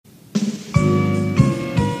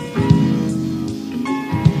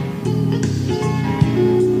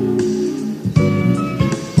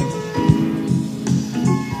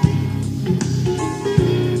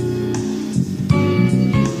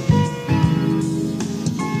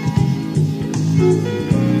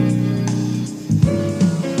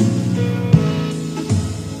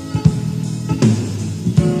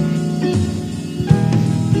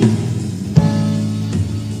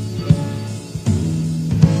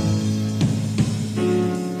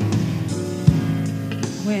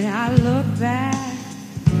When I look back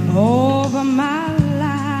over my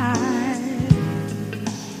life,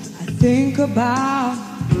 I think about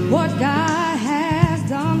what God has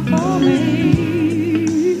done for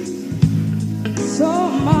me. So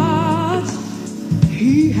much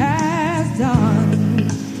He has done,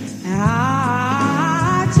 and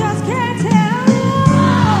I just can't tell.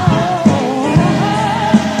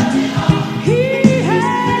 He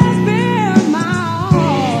has been my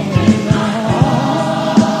all.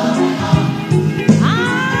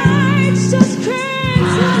 I just can't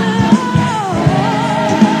tell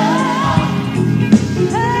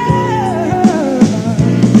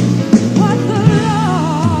what the Lord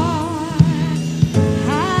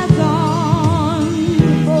has done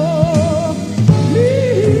for me.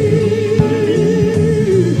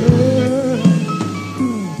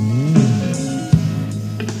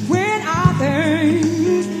 When I think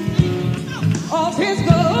of His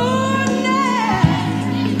goodness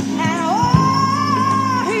and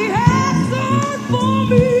all He has done for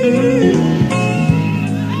me,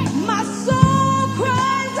 my soul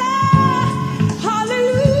cries out,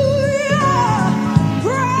 hallelujah,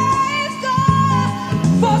 praise God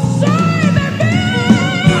for saving me.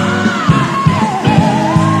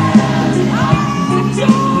 I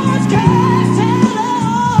just can't tell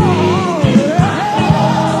all.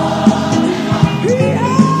 He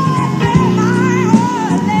has been my only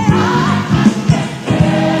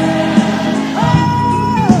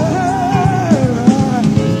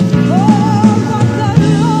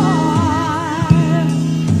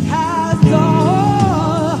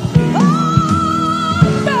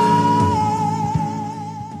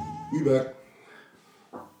We back.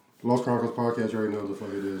 Lost Chronicles podcast, you already know what the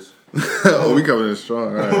fuck it is. Oh, we coming in strong.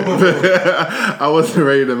 All right. I wasn't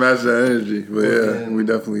ready to match that energy, but yeah, we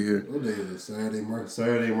definitely here. What day is it? Saturday, March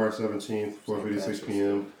 17th, 4:56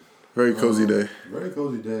 p.m. Very cozy day. Very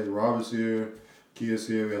cozy day. Rob is here. Kia's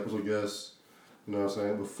here. We have special guests. You know what I'm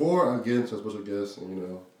saying? Before I get into special guests,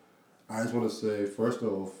 I just want to say, first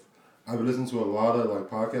off, I've been listening to a lot of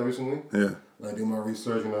podcasts recently. Yeah. Like doing my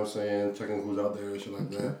research, you know what I'm saying, checking who's out there and shit like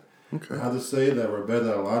that. Okay. I have to say that we're better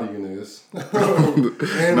than a lot of you niggas.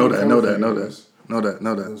 Know that. You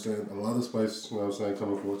know what I'm saying? A lot of spice, you know what I'm saying,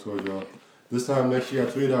 coming forward towards y'all. This time next year, I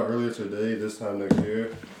tweeted out earlier today, this time next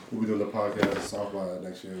year, we'll be doing the podcast at South by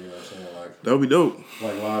next year, you know what I'm saying? That would be dope.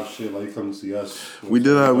 Live shit, you come to see us. We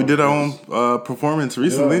did our own performance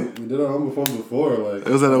recently. We did our own performance before. It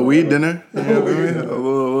was at a weed dinner. You know what I mean? A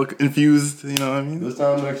little infused, you know what I mean? This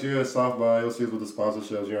time next year at South by, you'll see us with the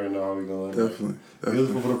sponsorships. You already know how we going. Definitely.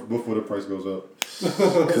 Before the price goes up.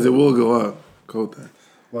 Because it will go up. Cold thing.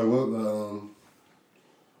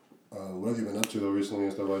 What have you been up to though recently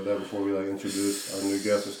and stuff like that before we introduce our new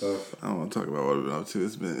guests and stuff? I don't want to talk about what I've been up to.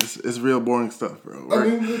 It's real boring stuff, bro. I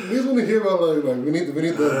mean, we just want to hear about we need the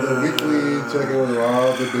weekly check-in with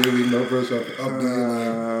Rob, the daily no pressure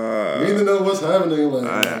update. We need to know what's happening.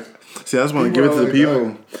 See, I just want to give it to the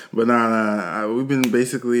people. But we've been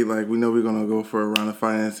basically we know we're gonna go for a round of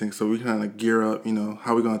financing, so we kind of gear up. You know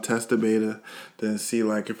how we're gonna test the beta, then see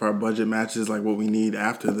if our budget matches what we need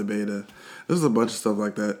after the beta. There's a bunch of stuff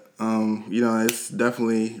like that. It's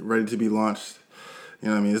definitely ready to be launched. You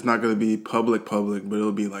know what I mean? It's not going to be public, but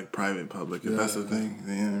it'll be private, if that's the thing.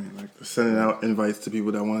 You know what I mean? Sending out invites to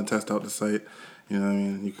people that want to test out the site. You know what I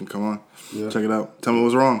mean? You can come on. Yeah. Check it out. Tell me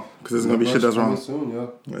what's wrong, because there's going to be shit that's wrong. Soon, yeah.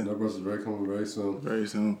 No Brush is coming very soon. Very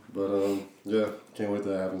soon. But, can't wait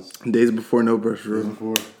till that happens. Days before No Brush, bro. Days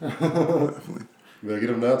before. Definitely. You better get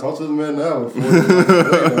him now. Talk to the man now. Before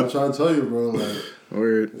I'm trying to tell you, bro.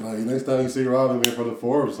 Weird. Next time you see Rob, be in front of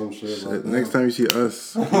Forbes or some shit. Next time you see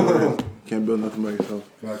us, can't build nothing by yourself.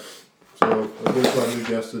 Right. So, let's get to our new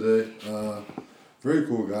guest today. Very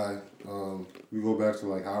cool guy. We go back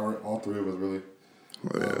to Howard, all three of us really.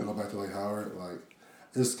 Oh, yeah. Go back to Howard.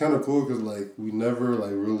 It's kind of cool because we never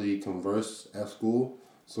really conversed at school.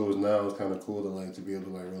 So it's kind of cool to be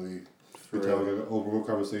able to really have an overall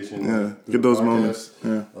conversation. Yeah, get those moments. Yeah.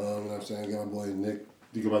 You know what I'm saying? I got my boy Nick.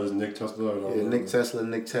 Do you go by this Nick Tesla? Nick Tesla,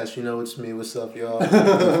 Nick Test. You know it's me. What's up, y'all?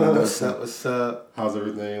 What's up? How's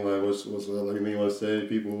everything? What's up? Anything you want to say to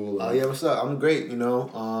people? What's up? I'm great. As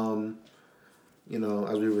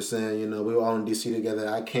we were saying, we were all in DC together.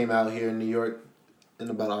 I came out here in New York in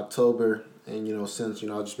about October, and since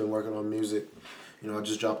I've just been working on music. I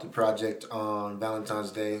just dropped a project on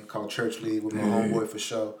Valentine's Day called Church League with my homeboy for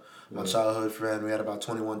show, my childhood friend. We had about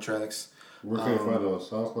 21 tracks. Where can you find us?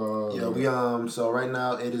 SoundCloud? Yeah, we so right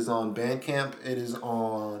now it is on Bandcamp. It is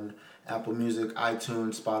on Apple Music,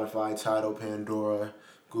 iTunes, Spotify, Tidal, Pandora,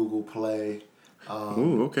 Google Play.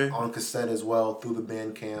 Okay. On cassette as well through the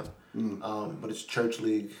Bandcamp. But it's Church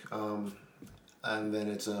League. and then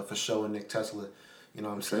it's For Show and Nick Tesla. You know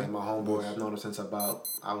what I'm saying? My homeboy, I've known him since I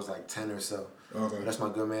was like 10 or so. Okay. That's my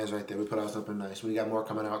good man's right there. We put out something nice. We got more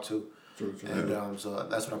coming out too. True. And so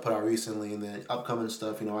that's what I put out recently. And then upcoming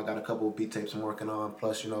stuff, I got a couple of beat tapes I'm working on.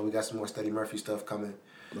 Plus, we got some more Steady Murphy stuff coming.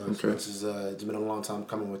 Nice. Which is it's been a long time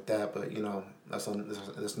coming with that, but that's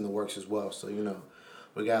in the works as well. So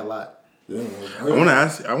we got a lot. Yeah. I want to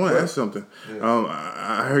ask something. Yeah.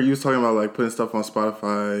 I heard you was talking about like putting stuff on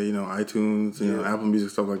Spotify, iTunes, Apple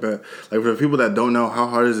Music, stuff like that. Like for the people that don't know, how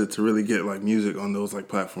hard is it to really get like music on those like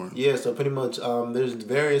platforms? Yeah, so pretty much there's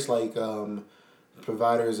various like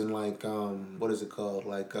providers and like what is it called,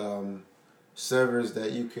 like servers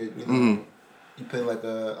that you could you pay like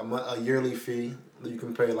a yearly fee. You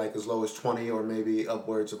can pay like as low as 20 or maybe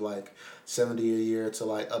upwards of like 70 a year to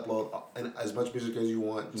like upload as much music as you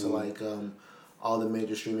want to like all the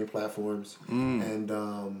major streaming platforms. And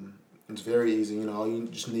it's very easy. All you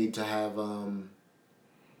just need to have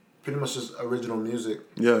pretty much just original music.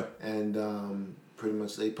 Yeah. And pretty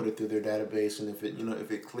much they put it through their database, and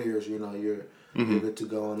if it clears, you're good to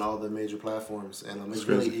go on all the major platforms. And it's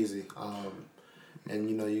really easy. And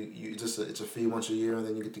you just it's a fee once a year, and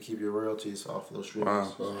then you get to keep your royalties off those streams.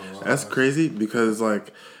 Wow, that's crazy because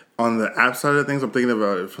like on the app side of things, I'm thinking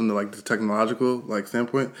about it from the technological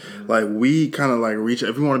standpoint. Like we kind of like reach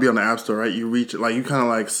if you want to be on the app store, right? You reach like you kind of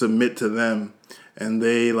like submit to them, and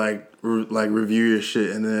they like review your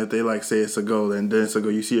shit, and then if they like say it's a go, then it's a go.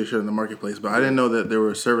 You see your shit in the marketplace, but I didn't know that there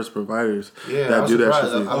were service providers that do that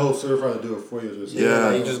shit. Certified to do it for you.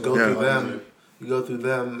 You just go through them. You go through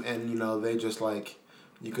them, and they just like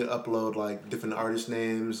you could upload like different artist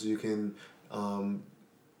names. You can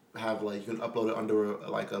have like you can upload it under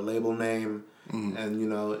a label name, and and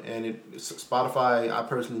Spotify. I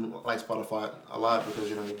personally like Spotify a lot because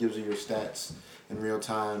it gives you your stats in real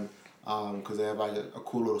time. Because they have like a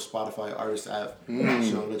cool little Spotify artist app, lets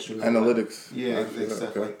you know analytics,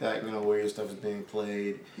 stuff like that. Where your stuff is being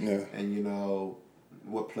played, and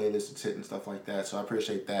what playlist it's hitting, stuff like that. So I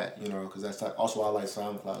appreciate that, because that's also I like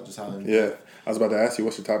SoundCloud. Just how I was about to ask you,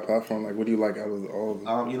 what's your top platform? Like, what do you like out of all of them?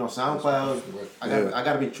 SoundCloud. I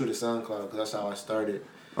gotta be true to SoundCloud because that's how I started.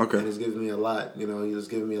 Okay. And it's given me a lot. It's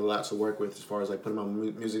given me a lot to work with as far as like putting my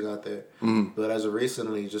music out there. But as of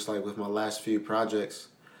recently, just like with my last few projects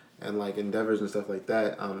and like endeavors and stuff like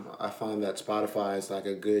that, I find that Spotify is like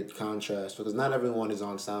a good contrast because not everyone is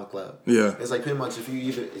on SoundCloud. Yeah, it's like pretty much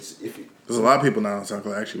there's a lot of people now on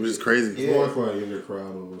SoundCloud actually, which is crazy. It's more for a younger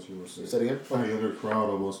crowd almost. You know what I'm saying? Say it again. Like a younger crowd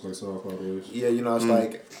almost, like SoundCloud is. Yeah, it's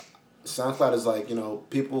like SoundCloud is like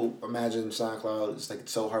people imagine SoundCloud. It's like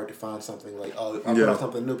it's so hard to find something like if I put out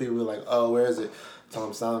something new, people be like, where is it? Tell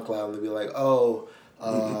them SoundCloud, and they be like,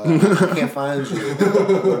 I can't find you.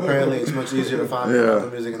 But apparently, it's much easier to find Apple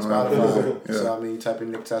Music and Spotify. So you type in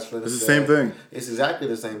Nick Tesla. It's the same thing. It's exactly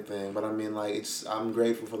the same thing. But I'm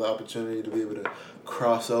grateful for the opportunity to be able to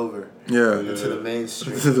cross over. Into the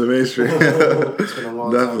mainstream. Into the mainstream. It's been a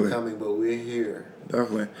long time coming, but we're here.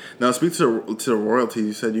 Definitely. Now, speak to the royalties.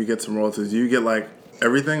 You said you get some royalties. Do you get like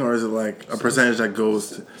everything, or is it like a percentage that goes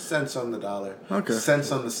to cents on the dollar? Okay.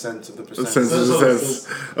 Cents on the cents of the percentage. Cents on the cents.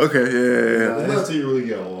 Okay, yeah. It's not until you really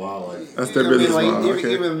get a lot. Like that's their business model.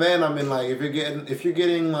 Even then, like if you're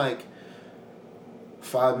getting like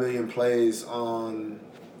 5 million plays on,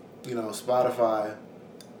 Spotify,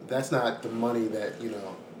 that's not the money that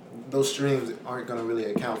those streams aren't gonna really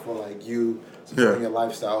account for like you supporting your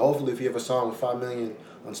lifestyle. Hopefully, if you have a song with 5 million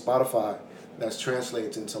on Spotify, that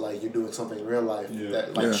translates into like you're doing something in real life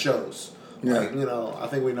that like shows. Like I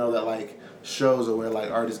think we know that like shows are where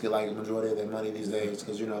like artists get like a majority of their money these days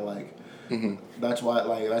because that's why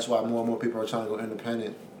more and more people are trying to go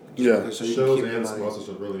independent. So you shows can keep and money.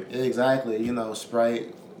 sponsorship really. Exactly.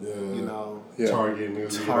 Sprite. Target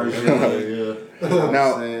music.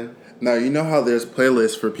 Now you know how there's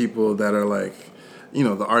playlists for people that are like,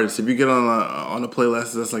 the artists. If you get on a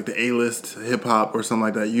playlist that's like the A-list hip hop or something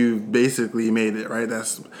like that, you basically made it, right?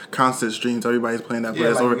 That's constant streams. Everybody's playing that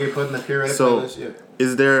playlist. Like you're putting the curated playlist.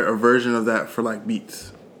 Is there a version of that for like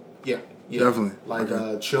beats? Yeah. Definitely.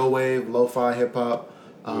 Like chill wave, lo-fi hip hop.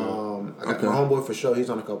 I got my homeboy For Show. He's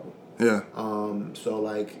on a couple. Yeah. So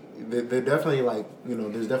like they're definitely like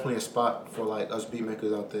there's definitely a spot for like us beat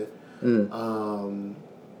makers out there.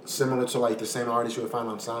 Similar to like the same artists you would find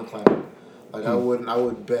on SoundCloud. Like I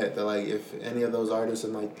would bet that like if any of those artists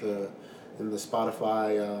in like the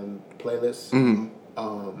Spotify playlist,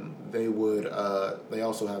 they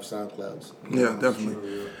also have SoundClouds. Yeah,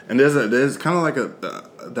 definitely. And there's kind of like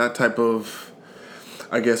that type of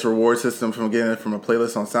I guess, reward system from getting it from a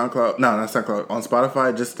playlist on SoundCloud. No, not SoundCloud. On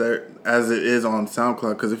Spotify, just there, as it is on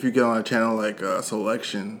SoundCloud. Because if you get on a channel like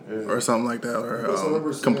Selection or something like that,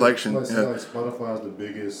 or Complexion. Like Spotify is the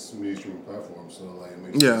biggest music streaming platform. So, like, it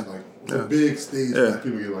makes Yeah. sense. Like, it's a big stage that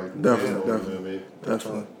people get, like, Definitely. you know what I mean?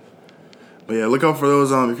 Definitely. But yeah, look out for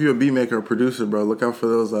those. If you're a beat maker or producer, bro, look out for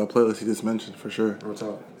those playlists you just mentioned for sure. On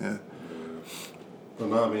top. Yeah. But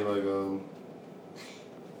no, I mean, like,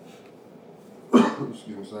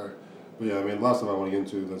 excuse me, sorry. But yeah, I mean, last time I want to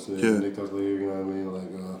get into, let's say, Nick Telsa, you know what I mean? Like,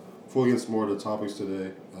 before we get into more of the topics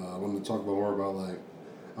today, I wanted to talk about more about, like,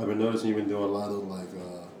 I've been noticing you've been doing a lot of, like,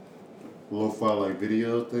 lo-fi, like,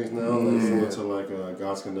 video things now, like, similar to, like,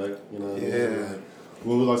 God's Connect, you know what I mean? Like,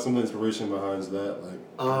 what was, like, some of the inspiration behind that? Like,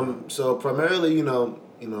 So primarily, I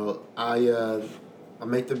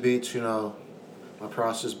make the beats, my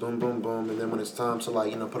process, boom, boom, boom, and then when it's time to,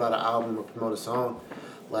 like, put out an album or promote a song,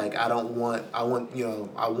 like, I want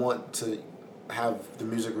to have the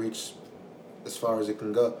music reach as far as it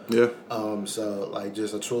can go. Yeah. So, like,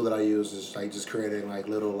 just a tool that I use is, like, just creating, like,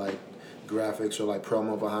 little, like, graphics or, like,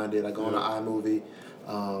 promo behind it. I go on an iMovie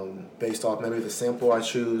based off maybe the sample I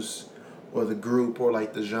choose or the group or,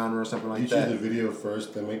 like, the genre or something like that. You choose the video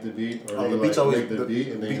first, then make the beat? Or the you, beat's like, always make the beat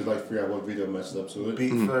and then you just, like, figure out what video matches up to it?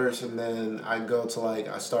 Beat first, and then I go to, like,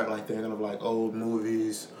 I start, like, thinking of, like, old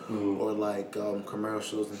movies or, like,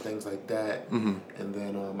 commercials and things like that. And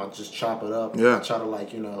then I just chop it up. Yeah. I try to,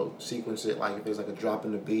 like, sequence it, like, if there's, like, a drop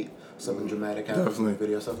in the beat, something dramatic happens in the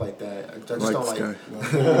video, stuff like that. I just like don't this like... guy.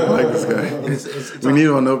 I like this guy. We need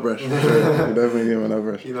him on No Brush. For sure. We definitely need him on No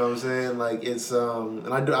Brush. You know what I'm saying? Like, it's...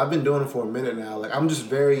 and I've been doing it for a minute now. Like, I'm just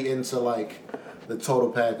very into, like, the total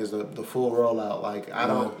package, the full rollout. Like,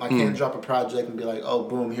 I can't drop a project and be like, oh,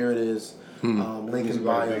 boom, here it is. Link in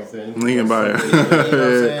bio. Link in bio. You know what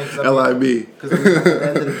I'm saying? LIB. Because at the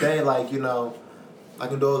end of the day, like, I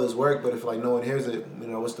can do all this work, but if, like, no one hears it,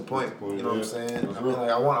 what's the point? You know what I'm saying? I mean, like,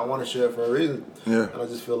 I want to share it for a reason. Yeah. And I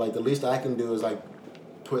just feel like the least I can do is, like,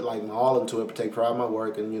 put, like, my all into it, take pride in my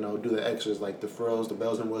work, and, do the extras, like the frills, the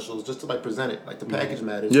bells and whistles, just to, like, present it. Like, the package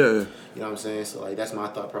matters. Yeah. You know what I'm saying? So, like, that's my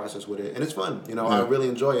thought process with it. And it's fun. I really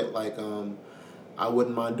enjoy it. Like, I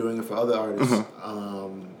wouldn't mind doing it for other artists.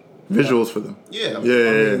 Visuals for them. Yeah. I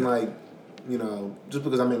mean, like, just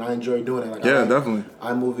because, I enjoy doing it. Like, definitely.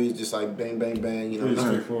 iMovies, just, like, bang, bang, bang, Pretty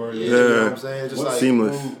straightforward. You know what I'm saying? Just, like,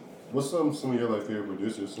 seamless. What's some of your, like, favorite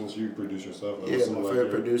producers since you produce yourself? Like, Yeah, my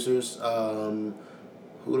favorite producers.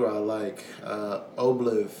 Who do I like?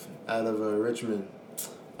 Obliv out of Richmond.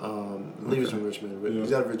 I believe he's from Richmond.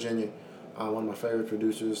 He's out of Virginia. One of my favorite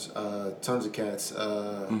producers. Tons of cats.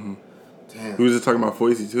 Damn. We was just talking about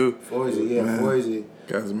Foisey too. Foisey, yeah, Man. Foisey.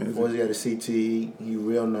 Guy's amazing. Foisey got a CTE. He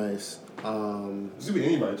real nice. This could be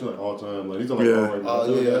anybody too, like all time. Like he's on like Yeah. all right now.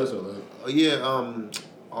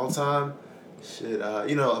 All time. Shit.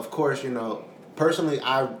 Of course, personally,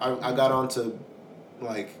 I got onto,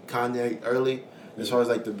 like, Kanye early. As far as,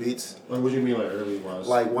 like, the beats. Like, what do you mean, like, early wise?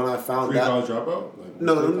 Like, when I found out... Pre-college dropout? Like,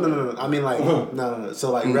 No. I mean, like, no.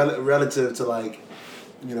 So, like, relative to, like,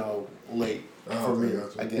 late for me,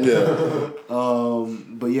 I guess. Yeah.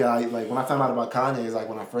 But, yeah, when I found out about Kanye, it's, like,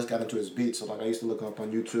 when I first got into his beats. So, like, I used to look up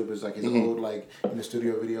on YouTube. It's, like, his old, like, in the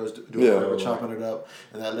studio videos, doing whatever, chopping it up.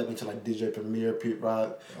 And that led me to, like, DJ Premier, Pete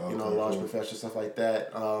Rock, Large Professor, stuff like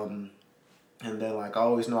that. And then, like, I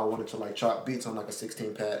always know I wanted to, like, chop beats on, like, a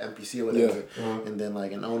 16-pad MPC or whatever. Yeah. And then,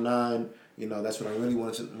 like, in 2009, that's when I really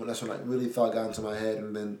that's when I really thought got into my head.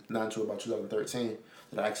 And then not until about 2013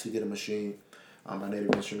 that I actually did a machine my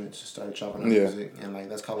Native Instruments, started chopping up music. And, like,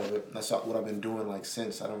 that's what I've been doing, like,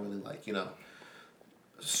 since. I don't really, like,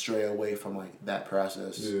 stray away from, like, that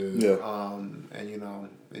process. Yeah. And,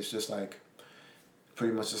 it's just, like,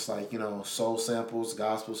 pretty much just, like, soul samples,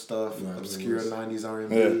 gospel stuff, obscure 90s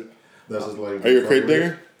R&B. Yeah. That's just like. Are you a crate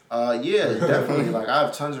digger? Yeah, definitely. Like, I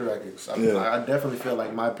have tons of records. I definitely feel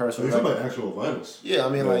like my personal. These are like actual vinyls. Yeah,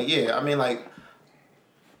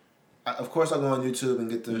 of course I go on YouTube and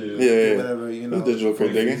get the whatever digital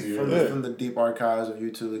crate digging from the deep archives of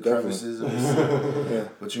YouTube, the crevices.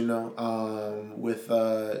 But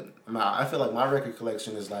I feel like my record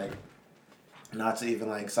collection is like not to even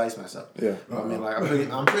like size myself. Yeah,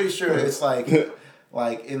 I'm pretty sure it's like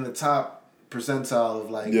in the top percentile of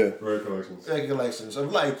like record collections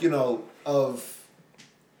of like of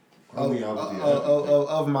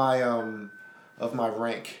my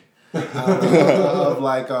rank. Of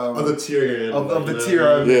like of the tier of the tier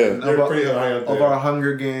of our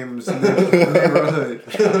Hunger Games neighborhood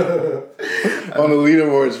on the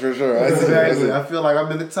leaderboards for sure. Exactly. I feel like I'm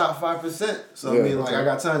in the top 5%. So I mean, like I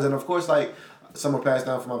got tons, and of course, like some were passed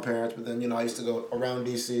down from my parents, but then I used to go around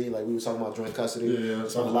DC. Like we were talking about joint custody. Yeah.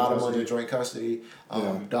 Spent a lot of money in joint custody.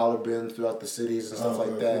 Dollar bins throughout the cities and stuff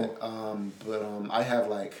like that. Cool. But I have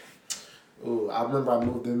like, I remember I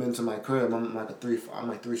moved them into my crib. I'm like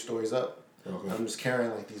 3 stories up. Okay. I'm just carrying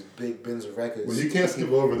like these big bins of records. Well, you can't skip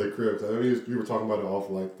over the crib. I mean, you were talking about it off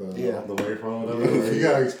like the way from whatever. Like, you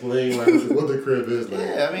gotta explain like what the crib is. Like.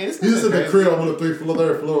 Yeah, I mean, it's you just said the crib on the 3rd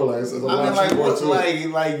floor. Like, it's a lot of like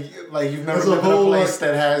you've never lived in a place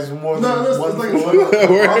that has more than one floor.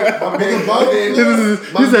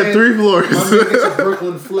 He said 3 floors. My man gets a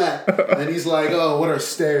Brooklyn flat, and he's like, "Oh, what are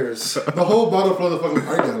stairs?" The whole bottom floor of the fucking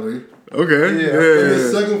art gallery. Okay. Yeah. And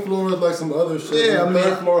the 2nd floor is like some other shit. Yeah, the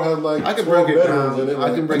 3rd floor has like I can break it down. In it,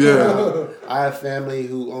 I can break it down. I have family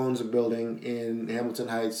who owns a building in Hamilton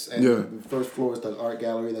Heights, and the 1st floor is the art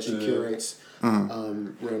gallery that she curates.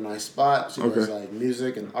 Real nice spot. She does like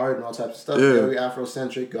music and art and all types of stuff. Very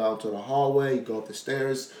Afrocentric. Go out to the hallway. Go up the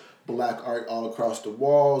stairs. Black art all across the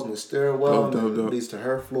walls and the stairwell. And then leads to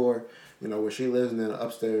her floor. Where she lives, and then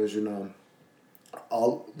upstairs.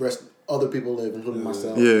 All rest other people live, including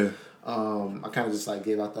myself. Yeah. I kind of just like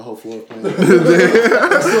gave out the whole floor plan.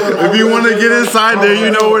 If you want to get inside there, you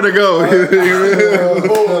know where to go.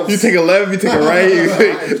 You take a left, you take a right.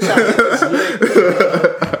 I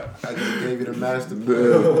just gave you the master plan.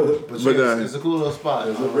 But it's a cool little spot.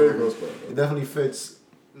 It's a very cool spot. It definitely fits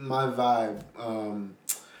my vibe.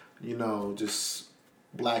 Just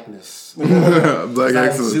blackness. Black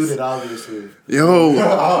excellence. Exuded, obviously.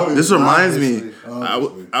 Yo, this reminds me.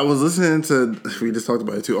 I was listening to, we just talked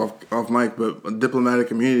about it too off mic, but diplomatic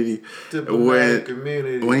community.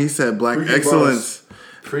 When he said black excellence.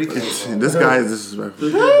 This guy is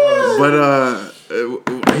disrespectful. But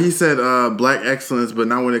he said black excellence, but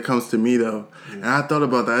not when it comes to me though. And I thought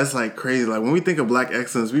about that. It's like crazy. Like when we think of black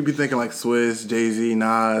excellence, we be thinking like Swiss, Jay-Z,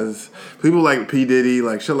 Nas, people like P. Diddy,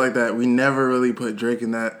 like shit like that. We never really put Drake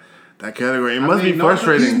in that category. It must be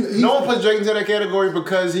frustrating. No one puts Drake into that category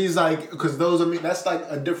because that's like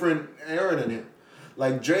a different era than him.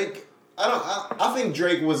 Like Drake, I think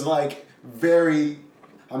Drake was like very.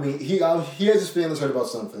 I mean, he has his feelings hurt about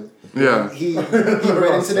something. Yeah. He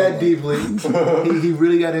read into that deeply. He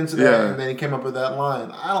really got into that, and then he came up with that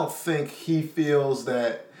line. I don't think he feels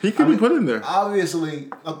that... He could be put in there. Obviously,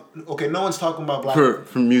 okay, no one's talking about black...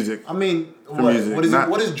 For music. I mean, music.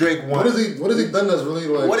 What does Drake want? What has he done that's really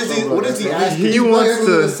like... What is he asking? He wants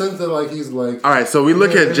to... in the sense that like he's like... All right, so we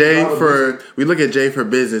look at Jay for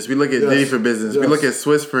business. We look at Diddy for business. We look at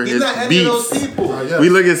Swiss for his beats. We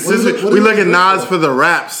look at Nas for the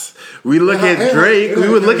raps. We look at Drake. We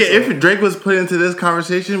would look at if Drake was put into this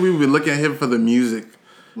conversation, we would look at him for the music.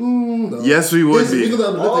 No. Yes, we would be.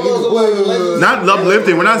 Not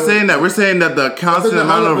uplifting. We're not saying that. We're saying that the constant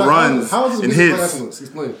amount of runs and hits.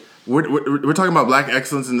 We're talking about black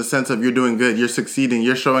excellence in the sense of you're doing good, you're succeeding,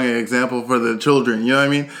 you're showing an example for the children, you know what I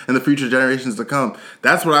mean? And the future generations to come.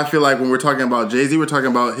 That's what I feel like when we're talking about Jay-Z, we're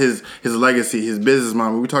talking about his legacy, his business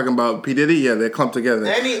model. We're talking about P. Diddy, they clump together.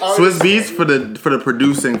 Swiss Beats for the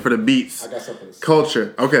producing, for the beats. I got something.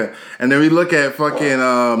 Culture. Okay. And then we look at fucking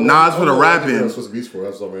Nas for the rapping. Swiss Beats for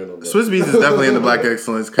that's so random. Swiss Beats is definitely in the black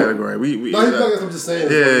excellence category. I'm just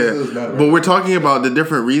saying. Yeah. But we're talking about the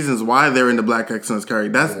different reasons why they're in the black excellence category.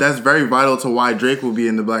 That's very vital to why Drake will be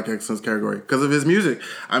in the black excellence category because of his music.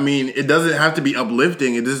 I mean, it doesn't have to be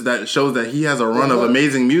uplifting. It just that shows that he has a run of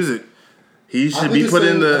amazing music. He should be put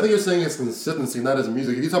in the... I think you're saying it's consistency, not his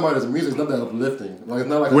music. If you're talking about his music, it's not that uplifting. Like, it's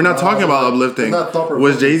not like we're not talking about uplifting.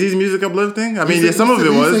 Was Jay-Z's music uplifting? I mean, some of it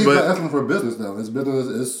was, but... He's asking for business now. His business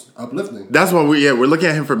is uplifting. That's what we're looking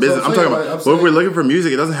at him for business. I'm talking about... But if we're looking for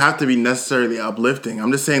music, it doesn't have to be necessarily uplifting.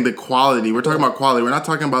 I'm just saying the quality. We're talking about quality. We're not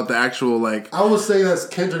talking about the actual, like... I would say that's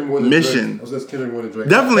Kendrick more than mission. Drake. I would say that's Kendrick more than Drake.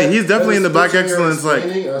 Definitely. He's definitely in the black excellence, like...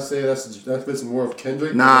 I say that fits more of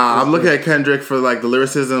Kendrick. Nah, I'm looking at Kendrick for, like, the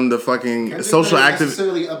lyricism, the fucking social active...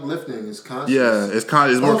 uplifting. It's conscious. Yeah, it's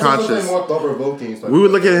more conscious. More thought-provoking. We would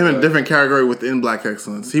look at him in a different category within black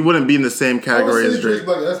excellence. He wouldn't be in the same category as Drake.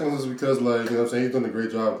 Black excellence is because, like, you know what I'm saying, he's done a great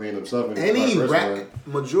job being himself. Any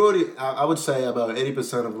majority, I would say about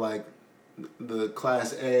 80% of like the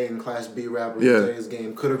Class A and Class B rappers in today's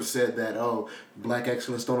game could have said that, black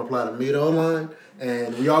excellence don't apply to me though line.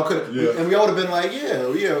 And we all could have, and we all would have been like,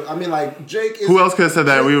 yeah. I mean, like, Drake is... Who else could have said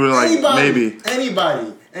that? We would have like, maybe.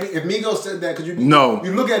 Anybody. If Migos said that, could you... No.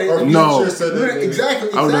 You look at it... Or no.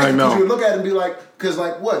 Exactly. I would be like, no. You look at it and be like, because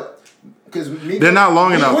like, what? Because Migos... They're not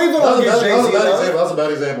long enough. That's a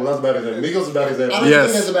bad example. Migos is a bad example. I don't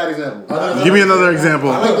think that's a bad example. Give me another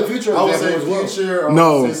example. I like the Future example as well. Future,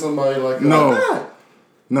 no. Say somebody like... No. Why not?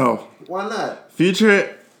 No. Why not?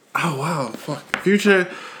 Future... Oh, wow. Fuck. Future...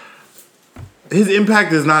 His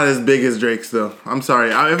impact is not as big as Drake's, though. I'm sorry.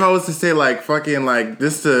 If I was to say like fucking like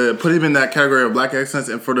this to put him in that category of black excellence,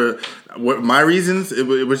 and for my reasons,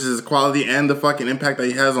 which is his quality and the fucking impact that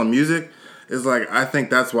he has on music, is like I think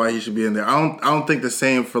that's why he should be in there. I don't think the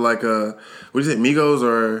same for like what do you say, Migos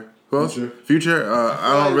or who else? Future.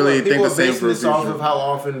 I don't really think the same for this Future. off of how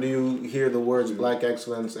often do you hear the words black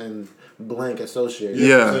excellence and blank associated?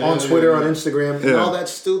 Yeah. On Twitter, on Instagram, and Yeah. all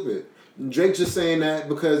that's stupid. Drake's just saying that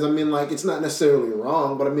because, I mean, like, it's not necessarily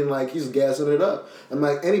wrong, but I mean, like, he's gassing it up. And,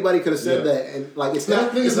 like, anybody could have said that. And, like, it's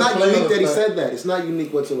not unique that he said that. It's not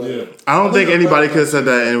unique whatsoever. Yeah. I don't think anybody could have said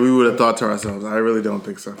that and we would have thought to ourselves. I really don't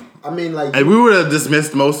think so. I mean, like... And we would have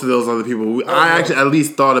dismissed most of those other people. I actually at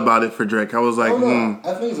least thought about it for Drake. I was like,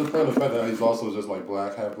 I think it's a point of the fact that he's also just like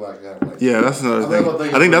black, half black. Yeah, that's another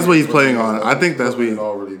thing. I think that's what he's playing on. I think that's what he's...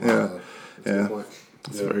 already. Yeah.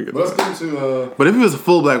 That's very good. But let's get into... But if he was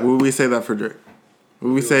full black, would we say that for Drake?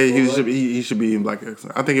 Would we say he should be in black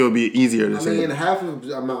excellence? I think it would be easier to say. I mean, half of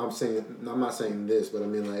I'm not saying this, but I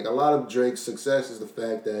mean, like, a lot of Drake's success is the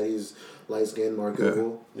fact that he's light skinned,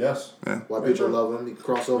 marketable. Yeah. Yes. Yeah. White people love him. He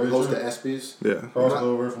crossover, host the ESPYs. Yeah.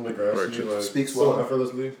 Crossover from the grassy, like, speaks so well. effortless.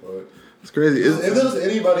 It's crazy. If there's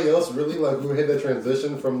anybody else really like who hit that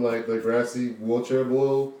transition from like the grassy wheelchair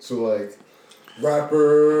bull to like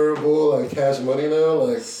rapper bull, like Cash Money now,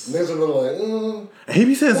 like niggas are like, And he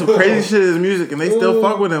be saying some crazy shit in his music, and they still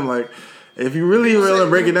fuck with him. Like, if you really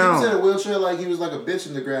break it down, he said a wheelchair like he was like a bitch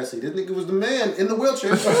in the grassy. Didn't think he was the man in the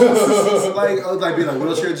wheelchair. like being like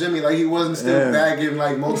wheelchair Jimmy, like he wasn't still bagging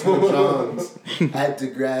like multiple Johns at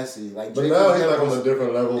Degrassi. Like, but now he's like on a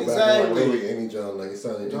different level. Exactly. Back like literally any John, like he's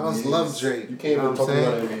sounding. Johns love Drake. You can't even talk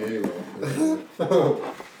about NBA, bro.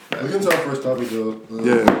 We can talk first topic though.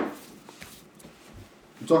 yeah.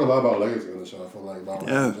 We talk a lot about legacy on the show. I feel like about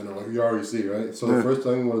rap in general, like you already see, right? So the first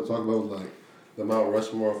thing we want to talk about was like the Mount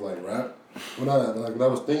Rushmore of like rap. When I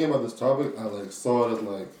was thinking about this topic, I like saw it as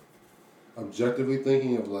like objectively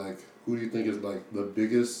thinking of like who do you think is like the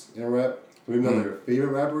biggest in rap? Maybe not like your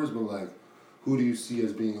favorite rappers, but like who do you see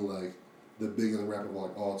as being like the biggest rapper of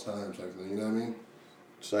like all time type thing? You know what I mean?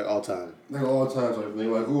 Just like all time. Like all time type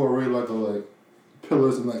thing. Like who are really like the like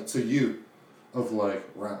pillars and like to you of like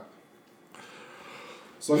rap?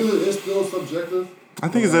 So I guess it's still subjective. I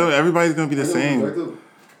think everybody's gonna be the same. Subjective.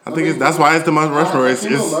 I think that's why it's the Mount Rushmore. I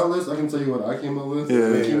came up with my list. I can tell you what I came up with.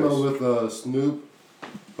 Yeah. I came up with Snoop,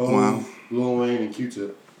 Lil Wayne, and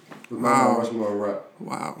Q-Tip. With my Mount Rushmore rap.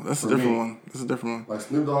 Wow, that's a different one. That's a different one. Like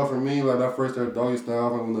Snoop Dogg for me, like that first Doggy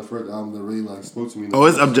Style album, the first album that really like spoke to me. Oh,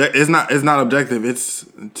 it's It's not objective. It's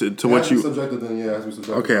to what you. Subjective, then yeah, it has to be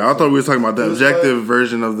subjective. Okay, I thought we were talking about the objective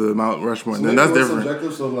version of the Mount Rushmore. So then that's different.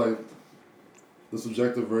 Subjective, so like the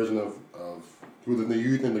subjective version of who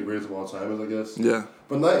you think the greatest of all time is, I guess. Yeah.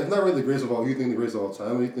 But it's not really the greatest of all. You think the greatest of all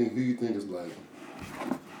time? Who you think is like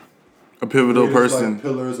a pivotal person? Like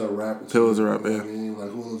pillars of rap. Pillars of rap. You know Yeah. what I mean, like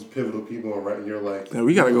who those pivotal people in rap? You're like. Yeah,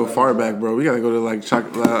 we gotta go far back, bro. We gotta go to like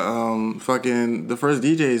fucking the first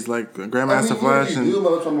DJs like Grandmaster Flash and.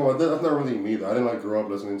 That's not really me though. I didn't like grow up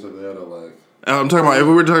listening to that or like. I'm talking about if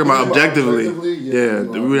we were talking about objectively, yeah,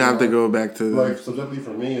 we would have to go back to like subjectively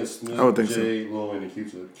for me it's Snoop, I would think Jay, Lil Wayne, and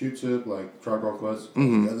Q-Tip. Q-Tip like Tribe Called Quest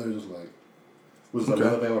together, just like which is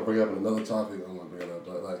another thing I'm gonna bring up in another topic I'm gonna bring it up,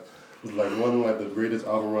 but like it was like one of like the greatest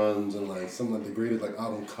album runs and like some like the greatest like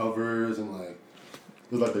album covers and like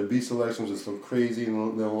it was like the beat selection was just so crazy.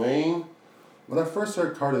 And Lil Wayne, when I first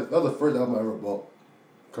heard Carter, that was the first album I ever bought.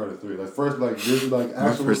 Carter 3, like first like this like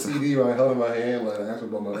actual CD I held in my hand, like I actually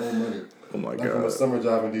bought my own money. Oh my like god! From a summer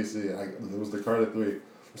job in DC, it was the Carter 3. I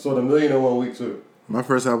sold $1 million in 1 week too. My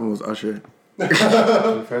first album was Usher.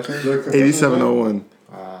 8701. 8701.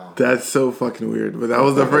 Wow. That's so fucking weird. But that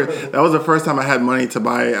was the first. That was the first time I had money to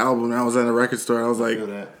buy an album. And I was at a record store. I was like,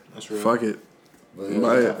 That's real. "Fuck it, But yeah,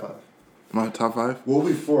 buy it." My top 5. Well, we'll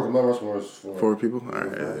be 4. Mount Rushmore is 4. 4 people. All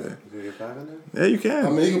right. Yeah. You get 5 in there? Yeah, you can. I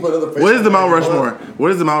mean, you can put other faces. What is the Mount Rushmore?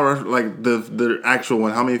 What is the Mount Rushmore? Like the actual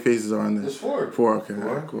one? How many faces are on there? It's 4. 4. Okay. 4?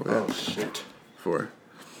 All right, cool. Oh Yeah. shit. 4.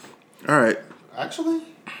 All right. Actually,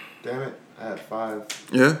 damn it, I had 5.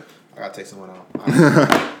 Yeah. I gotta take someone out.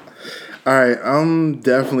 All right. I'm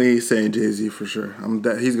definitely saying Jay-Z for sure.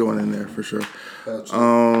 He's going in there for sure.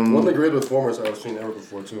 One of the greatest performers I've seen ever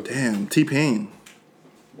before too. Damn. T-Pain.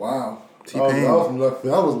 Wow. T-Pain. I was from left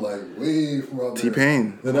field. I was like way from out there.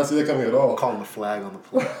 T-Pain. Did not see that coming at all. Calling the flag on the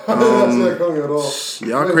plane. I did not see that coming at all.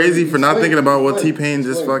 Y'all crazy for not thinking about what T-Pain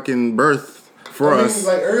just fucking birthed for us.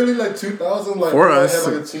 Like early 2000, like for everybody us,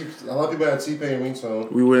 had, like, a lot of people had T-Pain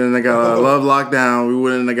ringtone. we wouldn't have got a Love Lockdown. We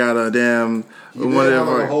wouldn't have got a damn. You didn't have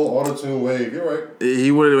like a whole auto-tune wave. You're right.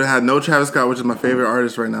 He would have had no Travis Scott, which is my favorite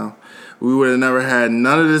artist right now. We would have never had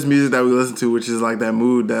none of this music that we listen to, which is like that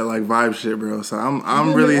mood, that like vibe shit, bro. So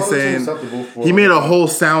I'm really saying he made a whole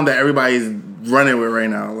sound that everybody's running with right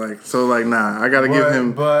now. Like, so like, nah, I gotta give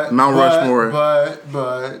him Mount Rushmore.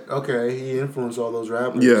 But okay, he influenced all those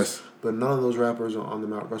rappers. Yes, but none of those rappers are on the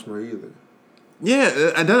Mount Rushmore either. Yeah,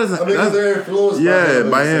 that doesn't. I mean, because they're influenced.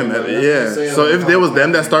 By him. Yeah. So if there was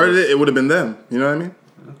them that started it, it would have been them. You know what I mean?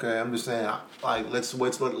 Okay, I'm just saying. Like, let's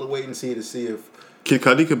wait and see if Kid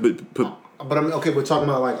Cudi could put. But I mean, okay, we're talking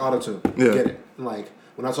about like autotune. Yeah. Get it? Like,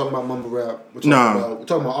 we're not talking about mumble rap. We're talking about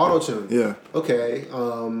autotune. Yeah. Okay.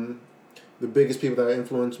 The biggest people that are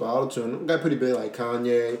influenced by autotune got pretty big, like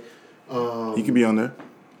Kanye. He could be on there.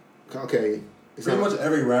 Okay. Pretty much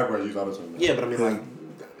every rapper has used autotune. Yeah, but I mean,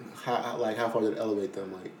 how far did it elevate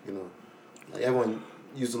them? Like, you know, like everyone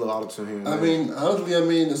used a little autotune here. And I mean, honestly,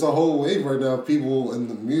 it's a whole wave right now. People in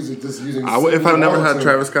the music just using. If I never had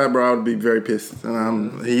Travis Scott, bro, I would be very pissed.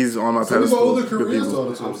 And he's on my pedestal.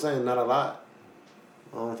 I'm saying not a lot.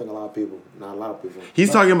 I don't think not a lot of people.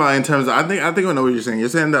 He's talking about in terms of, I think I know what you're saying. You're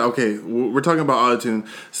saying that, okay, we're talking about autotune.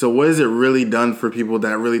 So what has it really done for people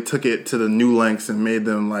that really took it to the new lengths and made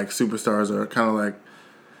them like superstars or kind of like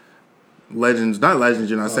legends? Not legends,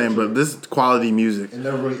 you're not saying, but this quality music. And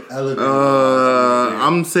they're really elevated.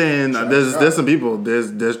 I'm saying there's some people. There's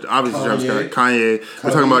obviously Travis Scott, Kanye.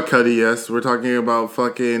 We're talking about Cudi, yes. We're talking about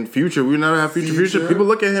fucking Future. We never have Future. People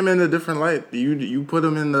look at him in a different light. You put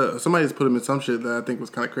him in somebody's put him in some shit that I think was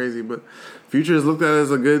kind of crazy, but Future is looked at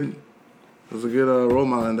as a good role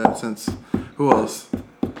model in that sense. Who else?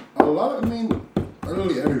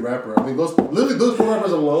 Literally every rapper. I mean, those four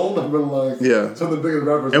rappers alone have been like some of the biggest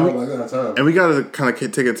rappers like that time. And we gotta kind of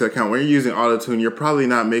take into account when you're using autotune, you're probably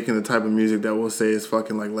not making the type of music that we'll say is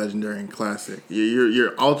fucking like legendary and classic.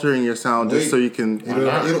 You're altering your sound just so you can.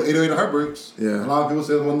 808 Heartbreaks. Yeah. A lot of people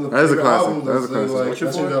say one of the that is a classic. albums That is a classic. Like, What's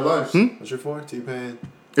your four? What's your four? T-Pain.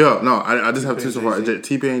 Yeah, no, I just have two so far.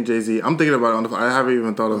 T-Pain, Jay-Z. I'm thinking about it on the. I haven't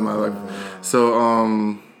even thought of my like.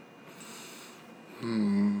 So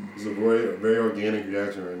It's a very organic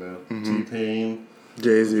reaction right now. Mm-hmm. T-Pain,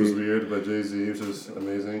 Jay-Z, which was weird, but Jay-Z, which is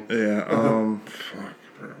amazing. Yeah.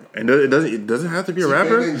 And it doesn't have to be a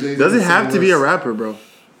rapper. Does it have to be a rapper, bro?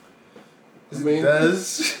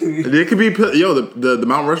 It could be the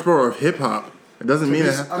Mount Rushmore of hip hop. It doesn't mean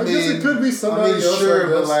it. I guess it could be somebody else.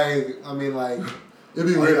 Sure, but like. It'd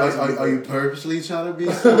be weird. Are you purposely trying to be?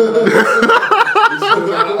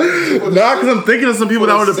 Nah, because I'm thinking of some people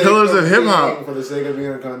that were the pillars of hip hop. For the sake of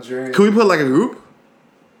being a contrarian. Can we put like a group?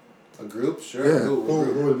 A group, sure. Yeah.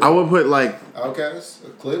 Who? I would put like Outkast,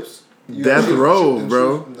 Eclipse. Death Row,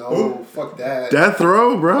 bro. No, fuck that. Death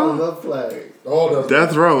Row, bro. Love Flag.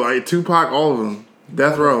 Death Row, like Tupac, all of them.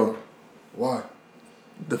 Death Row. Why?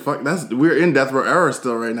 The fuck? We're in Death Row era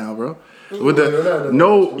still right now, bro. With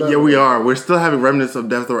we are. We're still having remnants of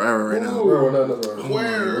Death Row era right now.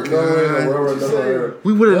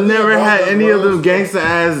 We would have never had any of them gangsta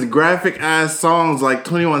ass, graphic ass songs like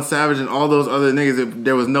 21 Savage and all those other niggas if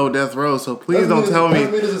there was no Death Row. So please don't tell me.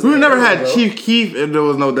 We would have never had Chief Keef if there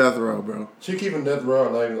was no Death Row, bro. Chief Keef and Death Row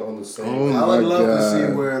are not even on the same. I would love to see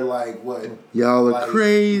where y'all are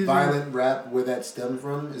crazy. Violent rap, where that stemmed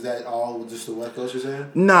from. Is that all just the West Coast you're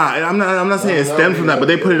saying? Nah, I'm not saying it stemmed from that, but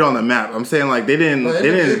they put it on the map. I'm saying like they didn't.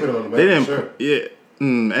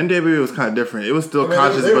 NWA was kind of different. It was still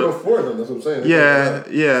conscious, they but were before them. That's what I'm saying.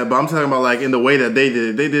 Yeah. But I'm talking about like in the way that they did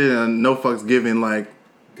it. They did it in a no fucks given like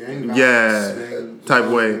gang violence, type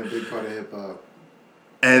way. A big part of hip hop.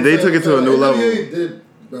 And they took it to a new level.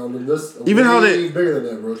 Even how they bigger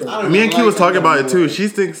than that, bro. Me and Q was talking about it too. She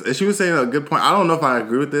was saying a good point. I don't know if I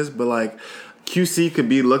agree with this, but like QC could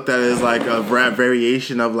be looked at as like a rap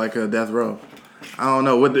variation of like a Death Row. I don't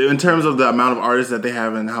know in terms of the amount of artists that they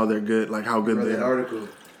have and how they're good, like how good they are. Article.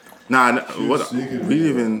 Nah, what we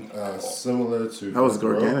even similar to that was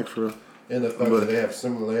organic for real. And the fact that they have the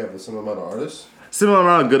similar amount of artists. Similar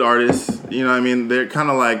amount of good artists. You know what I mean? They're kind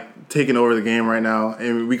of like taking over the game right now,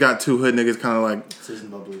 and we got two hood niggas kind of like.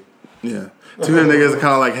 Yeah, two hood niggas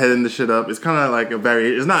kind of like heading the shit up. It's kind of like a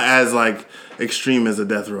variation. It's not as like extreme as a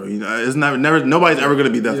Death Row. You know, it's never. Nobody's ever gonna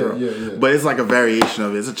be Death Row. Yeah. But it's like a variation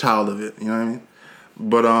of it. It's a child of it. You know what I mean?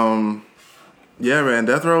 But yeah, man,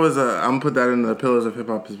 Death Row is I'm gonna put that in the pillars of hip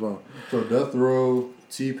hop as well. So Death Row,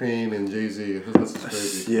 T-Pain, and Jay-Z. This is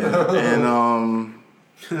crazy. Yeah, and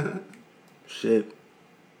shit.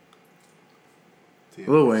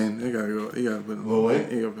 Lil Wayne, he gotta go. He gotta put Lil Wayne?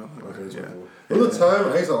 He gotta put Okay, yeah. There was a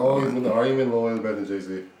time I used to always win the argument Lil Wayne was better than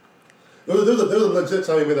Jay-Z. There was a legit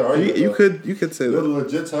time you made the argument. You could say there that. was a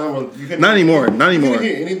legit time where you couldn't Not anymore. You couldn't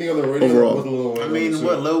hear anything on the radio Overall. that wasn't Lil Wayne. I mean,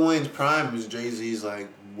 what Lil Wayne's prime was Jay-Z's like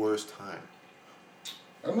worst time.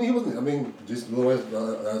 I mean, he wasn't. I mean, just Lil Wayne's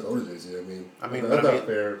that's older Jay-Z. I mean, that's but not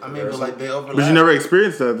fair. But like they overlap. But you never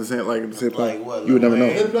experienced that at the same point. Like what? You would never know.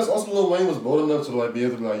 And plus, also Lil Wayne was bold enough to like be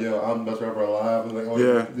able to be like, yo, I'm the best rapper alive, and like always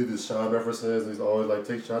did these Sean references. And he's always like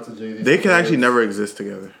take shots at Jay-Z. They could actually never exist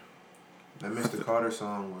together. That Mr. Carter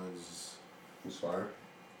song was. It was fire.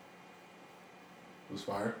 It was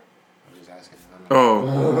fire. I'm just asking.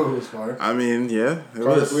 Oh, it was fire. I mean, yeah.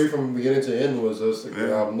 Carter 3 from beginning to end was just a good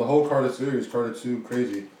album. The whole Carter series, Carter 2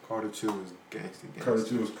 crazy. Carter 2 was gangsta. Carter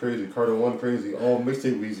 2 was crazy. Carter 1 crazy. All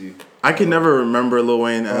mixtape Weezy. I can never remember Lil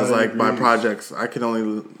Wayne as like by Breeze. projects.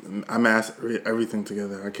 I mass everything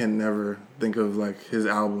together. I can never think of like his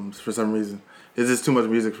albums for some reason. It's just too much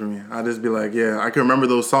music for me. I just be like, yeah, I can remember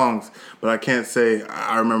those songs, but I can't say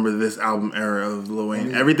I remember this album era of Lil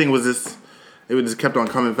Wayne. Everything was just, it just kept on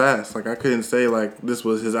coming fast. Like I couldn't say like this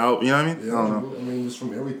was his album. You know what I mean? Yeah, I don't know. I mean, just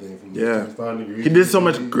from everything. From Yeah. 5 Degrees. He did so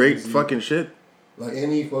much Weezy, great Weezy. fucking shit. Like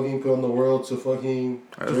any fucking put in the world to fucking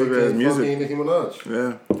That's Drake what it is, and music. fucking Nicki Minaj.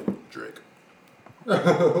 Yeah. Drake.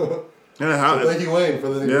 Yeah. How? So thank you, Wayne, for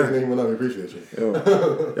the Yeah. Nicki Minaj. We appreciate you.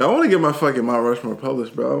 Yo. Yeah, I want to get my fucking Mount Rushmore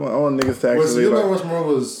published, bro. I want niggas to Well, so actually your like, Mount Rushmore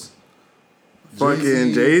was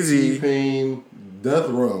fucking Jay-Z. T-Pain, Death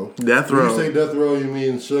Row. Death When Row. you say Death Row, you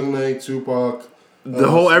mean Suge Knight, Tupac. The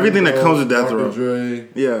whole everything that Snoop comes with Dogg, Death Row. Dr. Dre,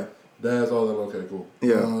 Yeah. Daz, all them. Okay, cool.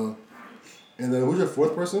 Yeah. And then who's your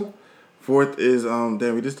fourth person? Fourth is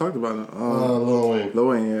damn, we just talked about it. Lil Wayne. Lil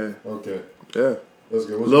Wayne, yeah. Okay, Yeah. that's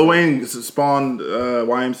good. What's Lil your- Wayne spawned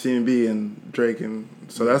YMCMB and Drake, and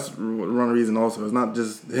so that's one reason also. It's not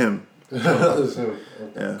just him. That's him.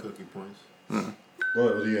 Okay. Yeah. Cookie points.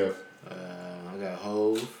 What do you have? I got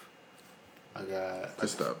Hove. I got.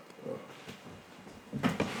 Just stop.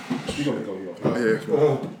 You go.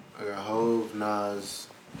 Yeah. I got Hove, Nas.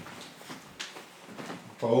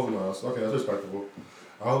 Oh, Nas. Okay, that's respectable.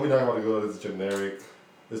 I hope we're not about to go to this generic.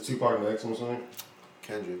 Is Tupac next or something?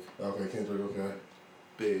 Kendrick. Okay, Kendrick, okay.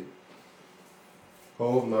 Big.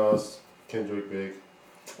 Hove, Nas, Kendrick, Big.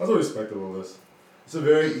 That's a respectable list. It's a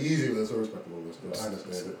very easy list, a respectable list, but I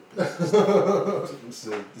understand it.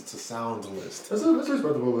 It's a sound list. It's a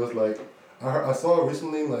respectable list. Like, I saw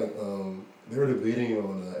recently, like, they were debating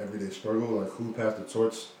on Everyday Struggle, like, who passed the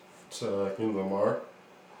torch to Kendrick Lamar.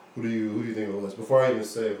 Who do you think it was? Before I even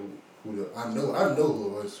say I know who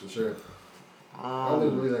it was for sure. I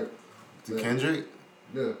don't really like. To Kendrick?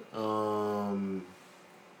 Yeah.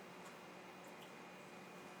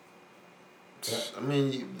 I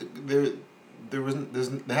mean, there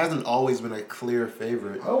hasn't always been a clear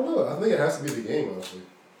favorite. I don't know. I think it has to be the game, honestly.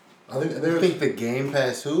 You think the game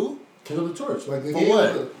passed who? Kindle the torch. Like the For game.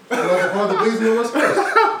 what? Like one of the biggest in the West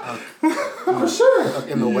Coast. For sure.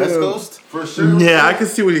 In the West Coast? For sure. Yeah, I can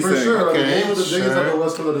see what he's For saying. sure. Like, the Okay, game was the biggest sure. on the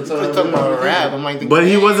West Coast at the time. We're talking about rap. I'm like, the But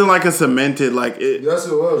he game- wasn't like a cemented like it. Yes,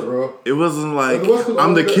 it was, bro. It wasn't like Like, what's the-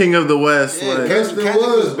 I'm the king of the West. Yeah, Like Kendrick Yes, it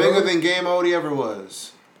was, was, bigger bro. than Game Odie ever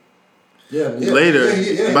was. Yeah. Later.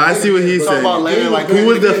 But I see what he's But saying. Talk about later, like, Who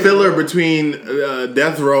was the game, filler bro. between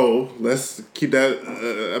Death Row? Let's keep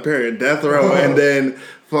that apparent. Death Row and then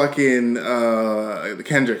fucking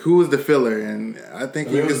Kendrick. Who was the filler? And I think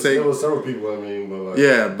I mean, you could say there was several people. I mean, but like.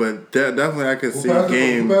 yeah, but definitely I could see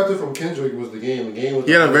Game. Who passed it from Kendrick was the game. The game was.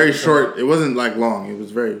 He had a very short. It wasn't like long. It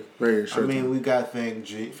was very very I short. mean, we got to thank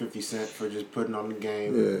 50 Cent for just putting on the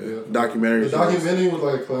game. yeah. Documentary. The documentary was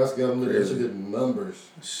like a classic album. That shit did numbers.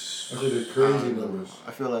 That shit did crazy numbers.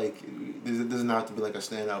 I feel like there doesn't have to be like a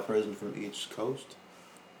standout person from each coast.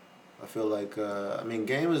 I feel like I mean,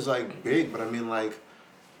 Game was like big, but I mean like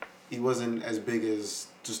he wasn't as big as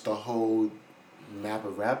just the whole map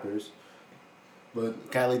of rappers.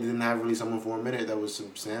 But Cali didn't have really someone for a minute that was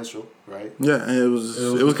substantial, right? Yeah, and it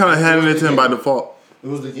was kind of handing it to him by default. it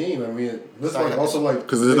was the game. I mean, this Like- like also like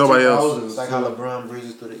 'Cause there's nobody else. 2000s, It's like how LeBron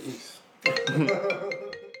breezes through the East.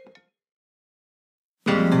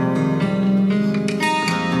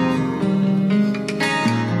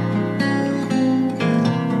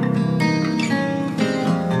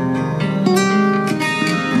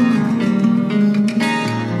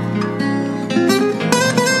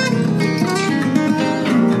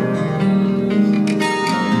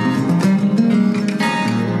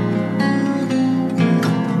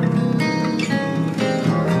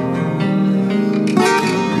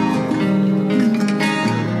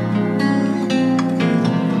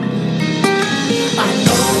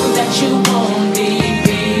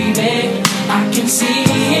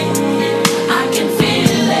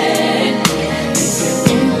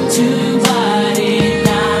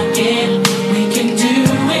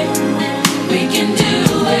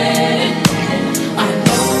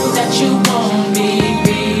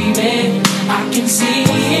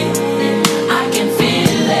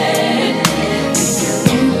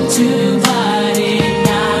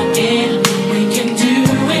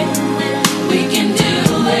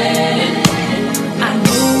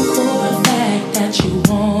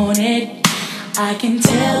 can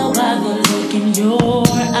tell by the look in your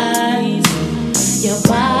eyes. Your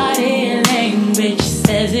body language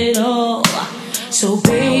says it all. So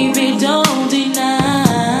baby, don't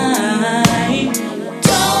deny.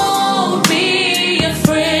 Don't be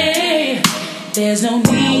afraid. There's no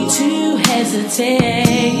need to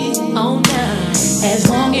hesitate. Oh no. As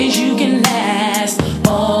long as you can last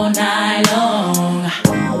all night long.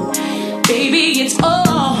 Baby, it's on.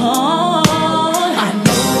 I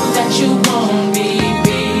know that you want me,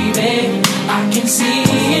 baby. I can see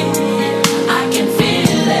it. I can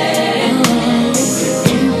feel it.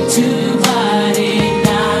 Into body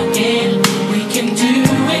knocking. We can do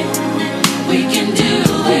it. We can do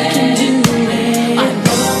it. I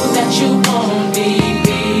know that you want me,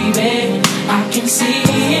 baby. I can see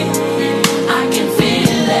it. I can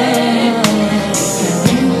feel it.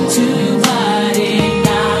 Into body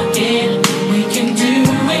knocking. We can do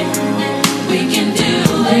it. We can do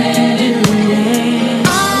it. I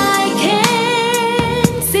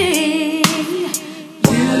can see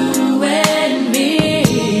you and me.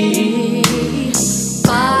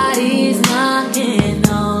 Bodies knocking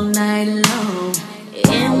all night long.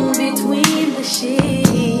 In between the sheets.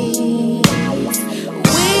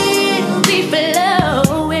 We'll be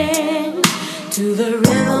flowing to the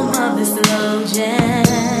rhythm of the slow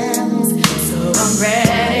jams. So I'm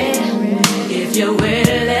ready if you're willing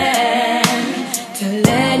to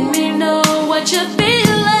let me know what you're feeling.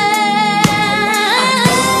 I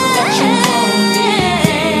know that you want me,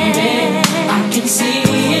 baby. I can see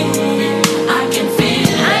it. I can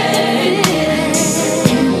feel it.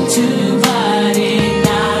 Into body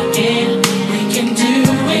knocking. We can do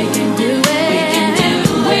it. We can do it.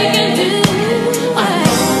 We can do it. I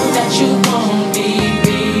know that you want me,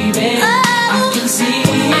 baby. I can see it.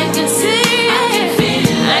 I can see it. I can feel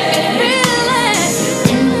it. I can feel it.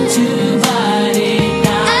 Into body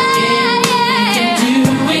knocking. We can do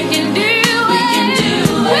it. We can do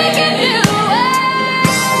it. We can do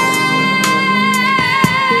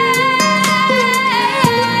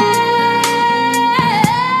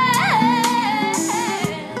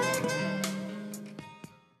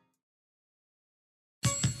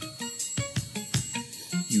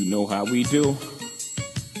You know how we do.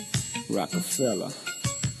 Rockefeller.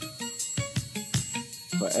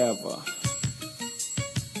 Forever.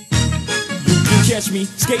 You catch me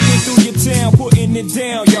skating through your town, putting it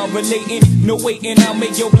down. Y'all relating, no waiting. I'll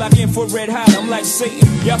make your block infrared hot. I'm like Satan.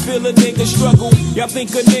 Y'all feel a nigga struggle. Y'all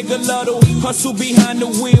think a nigga luddle. Hustle behind the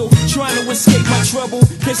wheel, trying to escape my trouble.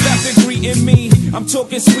 Can't stop the greeting me. I'm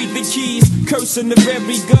talking sweet the keys, cursing the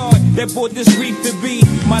very God that brought this grief to be.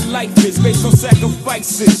 My life is based on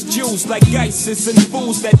sacrifices. Jews like ISIS and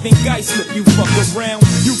fools that think I slip. You fuck around,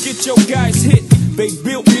 you get your guys hit. They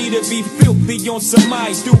built me to be filthy on some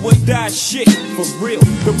I do or die shit. For real,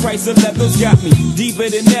 the price of leathers got me deeper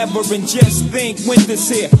than ever. And just think, winter's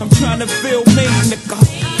here. I'm trying to feel me, nigga.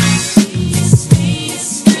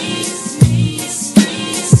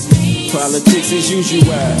 Politics as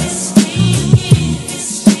usual.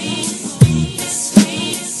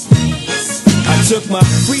 I took my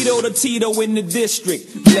Frito to Tito in the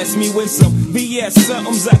district. Bless me with some BS,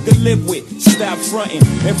 somethings I could live with. Stop fronting,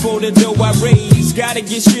 and for the dough I raise, gotta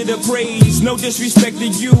get shit of praise. No disrespect to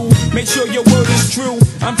you, make sure your word is true.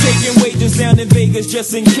 I'm taking wages down in Vegas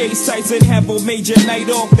just in case Tyson have a major night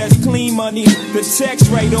off. That's clean money, the tax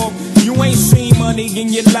write-off. You ain't seen money in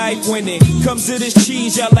your life when it comes to this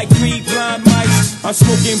cheese. Y'all like 3 blind mice. I'm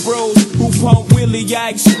smoking bros who pump Willie. I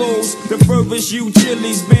expose the furthest you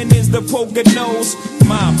chilies. Ben is the poker nose.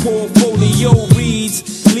 My portfolio leads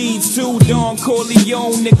to Don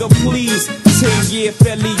Corleone, nigga, please. 10-year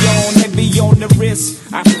fellion, heavy on the wrist.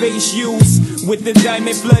 I face use with the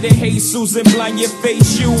diamond flooded Jesus and blind your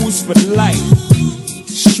face shoes for life.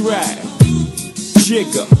 Strap,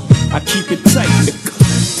 jigger, I keep it tight, nigga.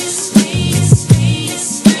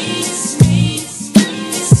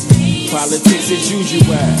 Politics as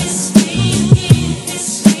usual.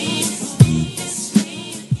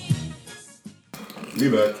 Be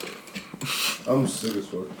back. I'm sick as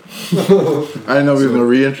fuck. I didn't know we was gonna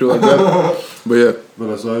re-intro like that, but yeah.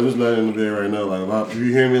 But so I'm just letting in the day right now. Like, if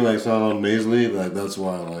you hear me like sound all nasally, like that's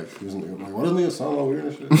why. Like, why doesn't it sound all weird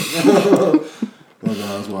and shit? But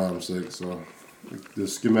that's why I'm sick. So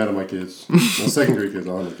just get mad at my kids. My second grade kids, I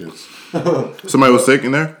don't have kids. Somebody was sick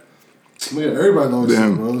in there? Yeah, everybody always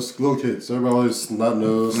Damn. sick, bro. It's little kids. Everybody always snot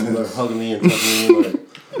nose, and they're hugging me and touching me. Like,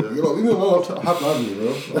 you know, leave me alone. Hop out of me,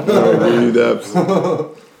 bro. Really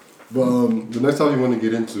daps. But the next topic you want to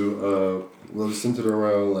get into was centered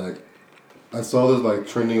around, like, I saw this, like,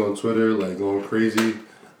 trending on Twitter, like, going crazy,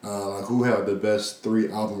 like, who had the best 3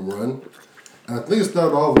 album run. I think it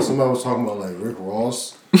started off with somebody was talking about like Rick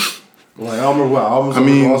Ross. Like I don't remember what album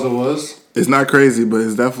Rick Ross it was. It's not crazy, but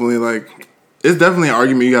it's definitely like it's definitely an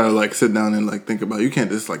argument you gotta like sit down and like think about. You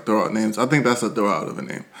can't just like throw out names. I think that's a throw out of a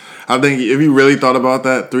name. I think if you really thought about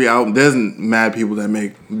that, 3 albums, there's mad people that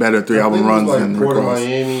make better 3 album runs than Rick Ross.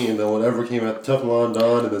 Miami, and then whatever came out, Teflon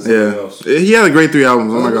Don, and then something else. He had a great 3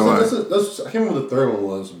 albums. I'm not gonna lie. I can't remember what the third one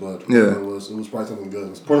was, but it was probably something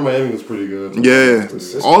good. Port of Miami was pretty good. Yeah,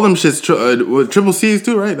 all them shits. Triple C's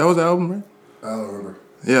too, right? That was the album, right? I don't remember.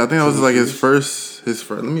 Yeah, I think that was like his first.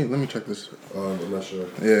 Let me check this. I'm not sure.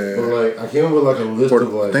 Yeah, but like I came up with like a list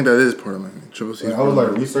of like. I think that is Port of Miami. Triple C. Like, I was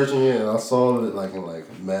like researching it and I saw it like in like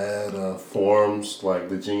mad forums, like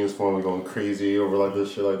the Genius forum was going crazy over like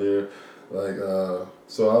this shit like there, like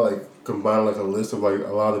so I like combined like a list of like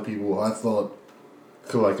a lot of people I thought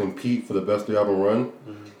could like compete for the best 3 album run,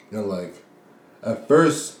 and like at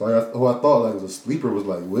first like who I thought like was a sleeper was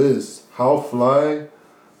like Wiz, How Fly,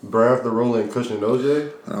 Brad the Roller, and Cushion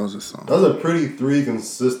OJ. That was a song. That's a pretty 3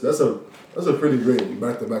 consistent. That's a pretty great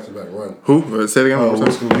back-to-back run. Who? Say it again.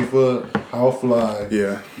 Wiz Khalifa, How Fly,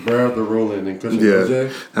 Brad the Roller, and Cushion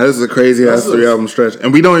OJ. That is a crazy ass 3 album stretch,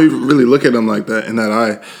 and we don't even really look at them like that in that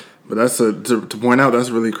eye. But that's to point out that's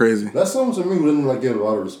really crazy. That's something to me we didn't like get a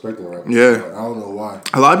lot of respect in rap. Yeah, like, I don't know why.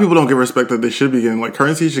 A lot of people don't get respect that they should be getting. Like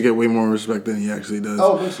Currency should get way more respect than he actually does. I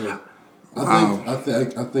don't think so. I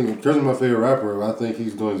think Currency's my favorite rapper. I think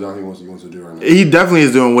he's doing exactly what he wants to do right now. He definitely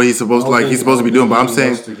is doing what he's supposed to be doing. But I'm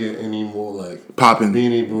saying to get any more like popping,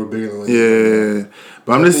 being any more bigger than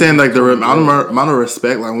But I'm just saying like the amount of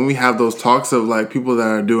respect. Like when we have those talks of like people that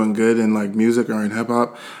are doing good in like music or in hip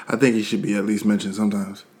hop, I think he should be at least mentioned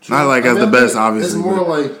sometimes. True. Not like as the best, obviously. It's more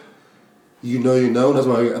like you know. That's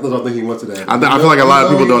why I think he went to that. I feel like a lot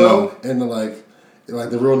of people don't know. And like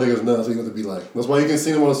the real niggas know, so you have to be like. That's why you can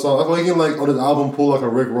see him on a song. That's why you can like on his album pull like a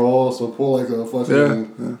Rick Ross or pull like a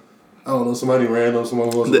fucking I don't know, somebody random, someone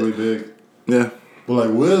who was really big. Yeah. But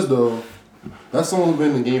like Wiz though, that song's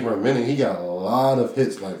been in the game for a minute. He got a lot of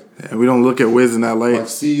hits like. Yeah, we don't look at Wiz in that light. Like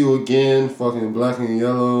See You Again, fucking Black and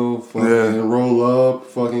Yellow, fucking Roll Up,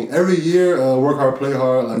 fucking every year Work Hard, Play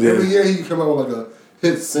Hard. Like every year he can come out with like a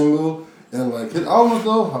hit single, and like his albums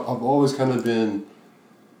though, I've always kind of been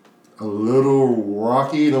a little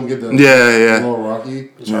rocky. Don't get that. A little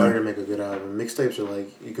rocky. It's harder to make a good album. Mixtapes are like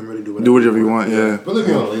you can really do whatever you want. Yeah. But if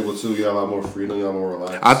you're on a label too, you got a lot more freedom. You got more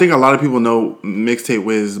relaxed. I think a lot of people know mixtape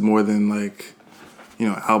Wiz more than like,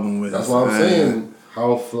 album Wiz. That's why I'm saying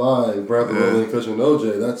How Fly, Brad the Roller, and Cushion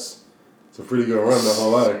OJ. It's a pretty good run. Not gonna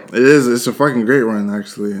lie. It is. It's a fucking great run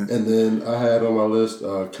actually. And then I had on my list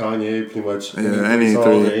Kanye pretty much. Any song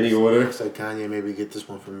three. in any order. I said Kanye maybe get this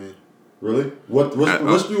one from me. Really? Which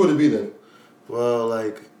three would it be then? Well,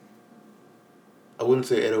 like, I wouldn't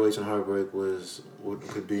say 808s and Heartbreak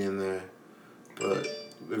could be in there, but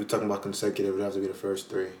if we're talking about consecutive, it would have to be the first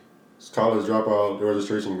 3. It's College Dropout,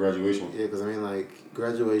 Registration, Graduation. Yeah, because I mean, like,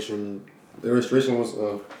 Graduation. The registration was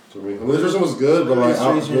to me. The registration was good, but like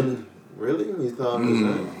really, you thought it was?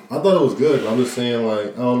 I thought it was good. I'm just saying,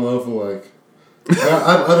 like, I don't know if like. I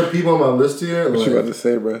have other people on my list here. What you about to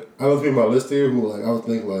say, bro? I have other people on my list here who like I would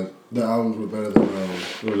think like the albums were better than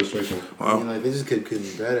Registration. Wow. I mean, like they just keep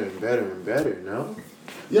getting better and better and better. No.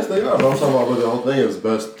 Yes, they are. But I'm talking about the whole thing is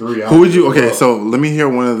best 3 albums. Who would you? Okay, so let me hear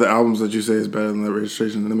one of the albums that you say is better than the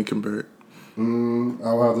Registration. Let me compare it. I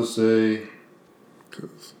would have to say.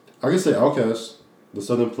 I can say Outkast, The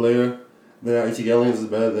Southern Player. Then ATL Aliens is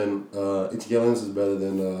better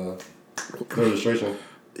than the Registration.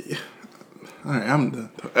 Yeah. All right, I'm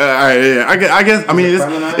done. All right, yeah. I guess. I mean,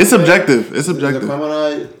 it's subjective. It's subjective. Is the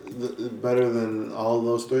Criminal better than all of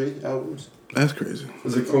those 3 albums? That's crazy.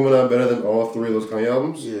 Is the Criminal better than all 3 of those Kanye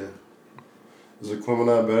albums? Yeah. Is the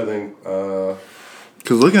Criminal better than?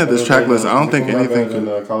 Because looking at this track list, I don't think anything better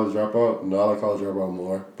than College Dropout. No, I like College Dropout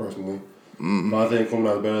more personally. But I think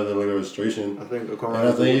Criminal is better than Later Registration. I think you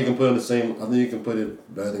can put in the same. I think you can put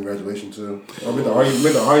it better than Graduation too. Or make the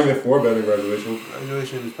argument for better than Graduation.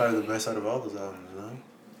 Graduation is probably the best out of all those albums, no?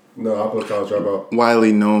 No, I put College Dropout.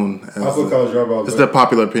 Widely known as. I put College Dropout. It's the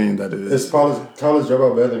popular opinion that it is. Is College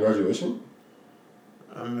Dropout better than Graduation?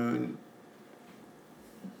 I mean,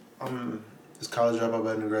 is College Dropout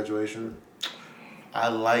better than Graduation? I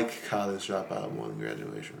like College Dropout more than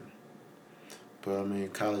Graduation. But I mean,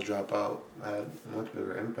 College Dropout had much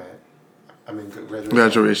bigger impact. I mean,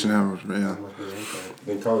 Graduation yeah. Much bigger impact.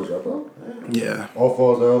 Than College Dropout? Yeah. All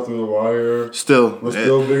Falls Down, Through the Wire. Still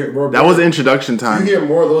bigger. That was introduction time. You hear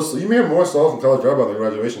more of those. You hear more songs from College Dropout than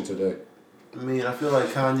Graduation today. I mean, I feel like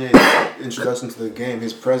Kanye's introduction to the game,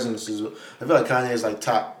 his presence is. I feel like Kanye is like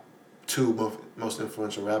top two most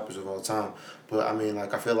influential rappers of all time. But I mean,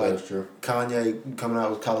 like I feel like That's true. Kanye coming out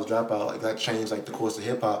with College Dropout, like that changed like the course of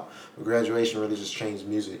hip hop. But Graduation really just changed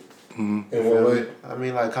music. In what way? I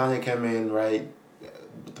mean, like Kanye came in right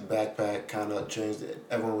with the backpack, kind of changed it.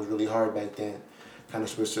 Everyone was really hard back then. Kind of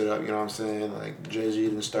switched it up. You know what I'm saying? Like Jay-Z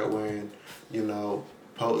didn't start wearing, he hung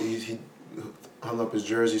up his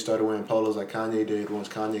jersey, started wearing polos like Kanye did once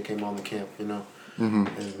Kanye came on the camp. And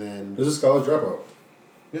then This is College Dropout.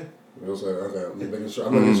 yeah. You know what I'm saying? Okay, I'm making sure.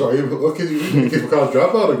 I'm making sure. What kid you for College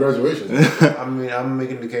Dropout or Graduation? I mean, I'm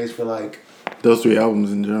making the case for like. Those 3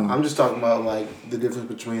 albums in general. I'm just talking about like the difference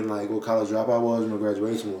between like what College Dropout was and what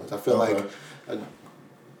Graduation was. I feel like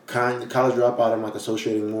College Dropout I'm like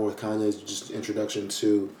associating more with Kanye's just introduction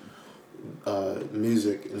to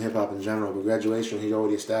music and hip hop in general. But Graduation he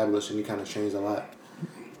already established and he kind of changed a lot.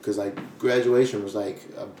 Because like Graduation was like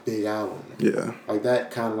a big album. Yeah. Like that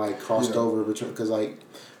kind of like crossed over between because like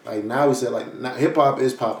now we said like hip hop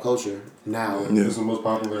is pop culture now. Yeah. It's the most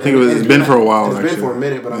popular. I think it's been for a while. It's been for a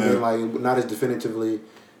minute, but I mean like not as definitively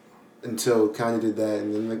until Kanye did that,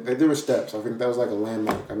 and then like there were steps. I think that was like a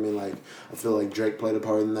landmark. I mean like I feel like Drake played a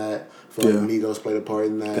part in that. I feel like Migos played a part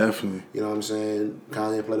in that. Definitely. You know what I'm saying?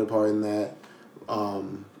 Kanye played a part in that.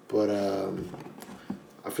 But I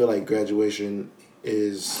feel like Graduation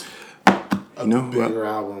is a bigger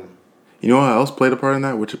album. You know what else played a part in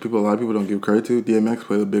that, which a lot of people don't give credit to? DMX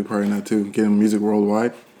played a big part in that too, getting music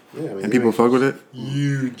worldwide. Yeah, I mean, and people fuck with it.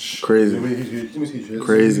 Huge. Crazy.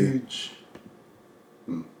 Crazy. Huge.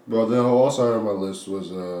 Well, then also on my list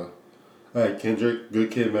was I had Kendrick,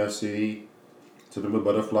 Good Kid, Mad City, To Pimp a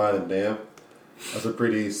Butterfly, and Damn. That's a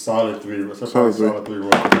pretty solid 3. That's a solid 3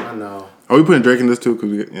 run. I know. Are we putting Drake in this too?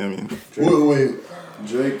 Cause Wait.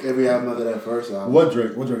 Drake, every album after that first album. What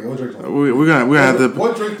Drake? We're gonna have to.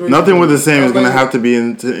 What Drake? Nothing Was the Same is gonna have to be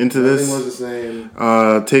into this. Nothing Was the Same.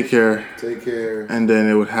 Take Care. Take Care. And then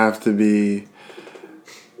it would have to be.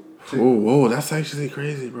 Whoa, that's actually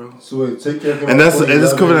crazy, bro. So wait, Take Care. And it's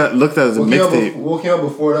looked at as a mixtape. What came out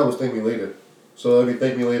before that was Thank Me Later. So let me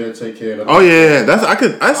Thank Me Later, Take Care. Oh yeah, that's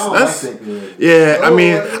yeah. I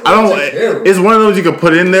mean, I don't. It's one of those you could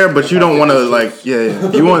put in there, but you don't want to like.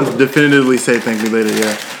 Yeah. You want to definitively say Thank Me Later.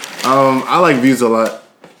 Yeah. I like Views a lot,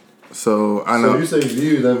 so I know. So you say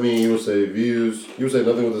Views, that means you would say Views. You would say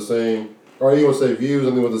Nothing Was the Same, or you would say Views,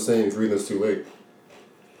 Nothing Was the Same. 3 That's Too Late.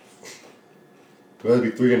 That'd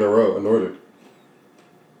be 3 in a row, in order.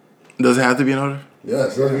 Does it have to be in order?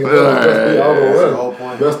 Yes, that's the album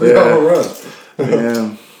run. That's the album run.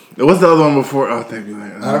 Yeah. What's the other one before? Oh, Thank Me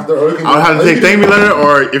Later. I'll have to take Thank Me Later,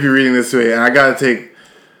 or If You're Reading This Way, and I gotta take.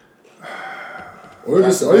 Or you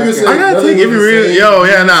can say, I gotta take If You're Reading.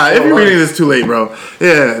 If You're Reading This Too Late, bro.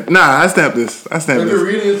 Yeah, I stamped this. If You're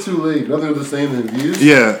Reading It Too Late, Nothing Was the Same than Views.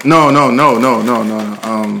 Yeah, no.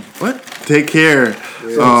 What? Take Care. So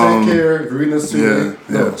Take Care. If You're Reading This Too Late.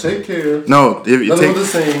 No, Take Care. No, Nothing Was the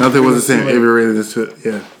Same. Nothing Was the Same. If You're Reading This Too Late.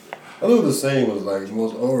 Yeah. Nothing Was the Same was like the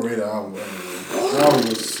most overrated album ever. That album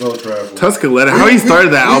was so trash. Tuscaletta. How he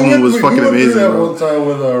started that album was fucking amazing, that bro. one time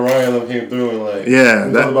when Ryan came through and like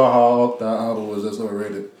talked about how that album was just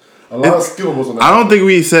overrated. A lot of skillables on that. I don't think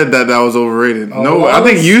we said that was overrated. No, I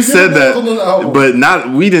think you said that, but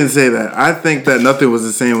we didn't say that. I think that Nothing Was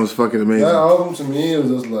the Same was fucking amazing. That album to me was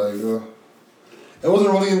just like. It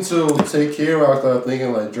wasn't really until Take Care where I started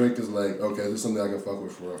thinking like Drake is like, okay, this is something I can fuck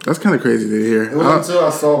with for real. That's kind of crazy to hear. It wasn't until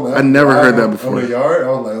I saw him. I never heard that before. On the yard, I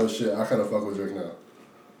was like, oh shit, I kind of fuck with Drake now.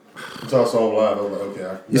 Until I saw him live, I was like,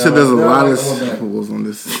 okay. You said there's a lot of syllables on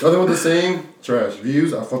this. Nothing Was the Same. Trash.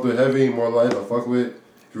 Views. I fuck with Heavy. More Life. I fuck with. If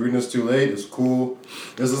You're Reading This Too Late, it's cool.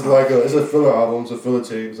 This is like it's a filler album. It's a filler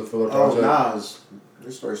tape. It's a filler project. Oh, Nas.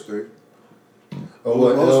 His first 3. Oh,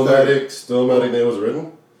 what? Stillmatic Name Was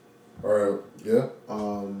Written? Or yeah.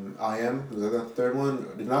 I Am. Was that the third one?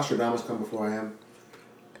 Did Nostradamus come before I Am?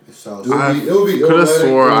 If so, I could have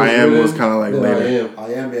swore I Am was kind of like later.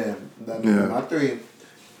 I Am, yeah. That'd be my 3.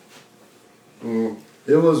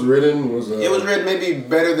 It was written. It was written maybe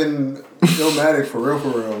better than Illmatic for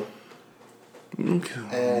real. Okay.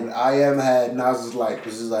 And I Am had Nas's Like.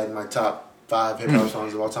 This is like my top 5 hip hop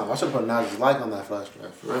songs of all time. I should put Nas's Like on that flash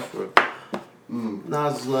drive. For real.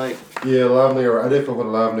 Nas is like Live Nigga. I did fuck with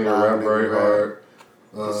Live Nigga Rap very hard.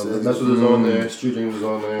 That's what was on there. Street Dreams was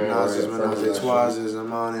on there. Nas is when I was Twazes.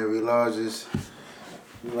 I'm on there. We largest.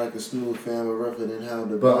 You like a smooth fan, but rougher than hell.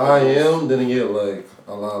 But I Am didn't get like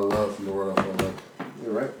a lot of love from the world. I feel like.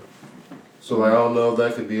 You're right. So like I don't know if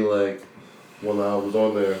that could be like when I was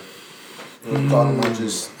on there. We're talking about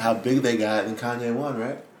just how big they got and Kanye won,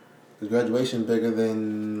 right? Because Graduation bigger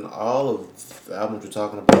than all of the albums we're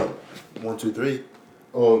talking about. 1, 2, 3.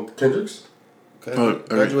 On Kendrick's?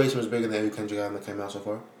 Graduation was bigger than every Kendrick album that came out so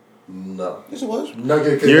far. No. Yes, it was. Not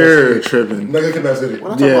good Kid You're tripping. Not good Kid Mad City. We're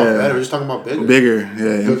not talking about better. We're just talking about bigger. Bigger,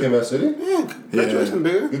 yeah. Good Kid Mad City? Yeah, Graduation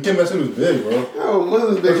bigger. Good Kid Mad City was big, bro. Yo, what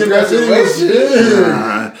was Good big Kid Mad City was big.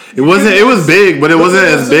 Nah, it wasn't. It was big, but it wasn't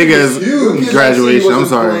as big as Graduation. I'm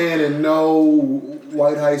sorry. Playing in no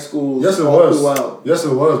white high schools. Yes, it was. Yes,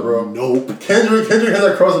 it was, bro. Nope. Kendrick has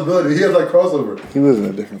that crossability. He has that crossover. He was in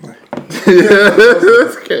a different life.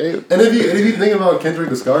 That's crazy. And if you think about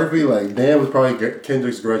Kendrick's discography, like Damn was probably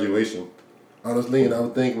Kendrick's Graduation. Honestly, and I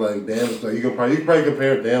would think like Damn, like you could probably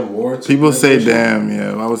compare Damn more to People say Graduation.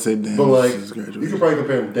 Damn, yeah. I would say Damn. But like is Graduation. you could probably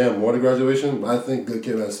compare Damn more to Graduation. But I think Good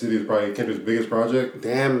Kid, Mad City is probably Kendrick's biggest project.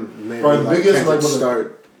 Damn, man. Probably like biggest Kendrick like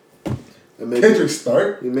start. Kendrick's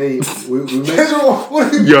start. We made. Kendrick,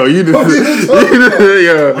 what are you? Yo, you did.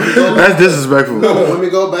 Yo, that's disrespectful. No, when we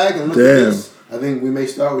go back and look at Damn. this, I think we may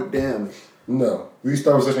start with Damn. No, we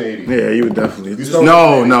start with Section 80. Yeah, you would definitely. You start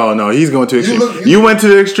No. He's going to extreme. You went to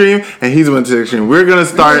the extreme, and he's went to the extreme. We're gonna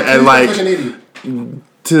start at like Section 80.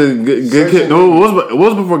 to good kid. No, what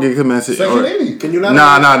was before Good Kid, Mad City? Section 80. Can you not?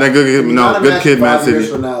 Nah, that Good Kid. Can you No, not Good imagine Kid, Mad 5 years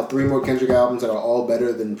City. from now, 3 more Kendrick albums that are all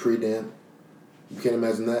better than pre-Damn. You can't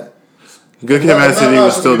imagine that. Good Kid, Mad City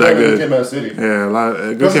was still that Good Kid, good. Mad City. Yeah, a lot.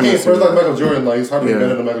 Good First Kid, Mad City. like Michael Jordan, like he's hard to be Yeah.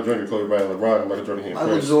 better than Michael Jordan, Kobe Bryant, LeBron, and Michael Jordan.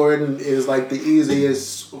 Michael Jordan is like the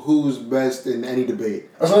easiest who's best in any debate.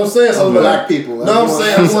 That's what I'm saying. So Black people. No, I'm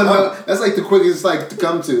saying. That's like the quickest like to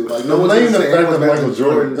come to. Like no I'm one's blaming gonna the say fact anyone's that better than Michael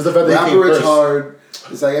Jordan. It's the fact that he Rapper came is first. hard.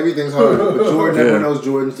 It's like everything's hard. But Jordan, Yeah. everyone knows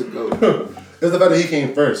Jordan's to go. It's the fact that he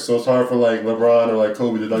came first, so it's hard for like LeBron or like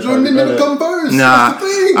Kobe to like. Jordan didn't even come first. Nah, That's the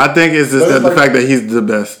thing. I think it's just But it's the like- fact that he's the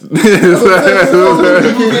best. He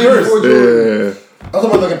came first. Yeah. I was talking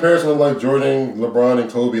about the comparison of like Jordan, LeBron,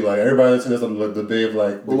 and Kobe. Like everybody that's in this like, debate of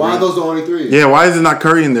like. But why are those the only 3? Yeah, why is it not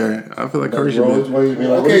Curry in there? I feel like Curry should be. What do you mean?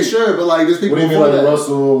 Like, Okay, sure, but like there's people. What do you mean, before like that.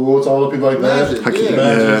 Russell, Wilts, all the people like Magic, that? yeah.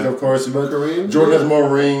 Magic, Yeah. of course. But Kareem, Jordan yeah. has more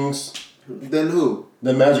rings Then who?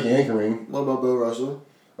 than Magic and Kareem. What about Bill Russell?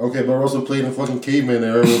 Okay, but Russell played in fucking caveman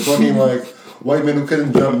era with fucking like white men who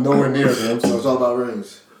couldn't jump nowhere near him. So So it's all about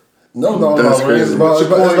rings. no, no, That's about rings. crazy.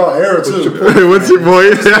 It's about era too. What's your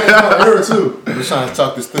point? It's about era too. I'm just trying to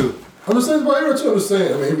talk this through. I'm just saying it's about era too. I'm just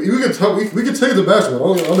saying. I mean, we can talk. We can take it to basketball.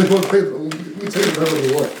 Only one take. We can take it to whatever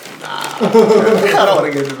we want. I don't want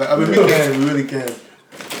to get into that. I mean, we can. We really can.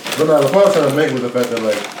 But nah, the point I'm trying to make was the fact that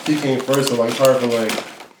like he came first, so like it's hard for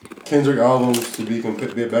like Kendrick albums to be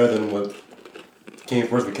better than what came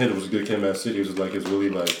first with Kendrick was Good Kid, Mad City, which is like it's really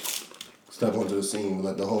like step onto the scene,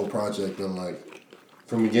 like the whole project, and like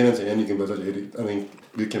from beginning to end, you can put such 80. I mean,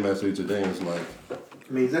 Good Kid, Mad City today is like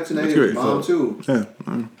I mean, Section That's 8 great. is bomb too. Yeah.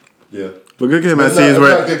 yeah. But Good Kid, Mad It's City is not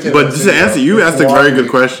where. Good Kid, But Mad just City, to answer, though. you It's asked a very quality. good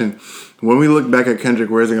question. When we look back at Kendrick,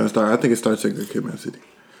 where is it going to start? I think it starts at Good Kid, Mad City.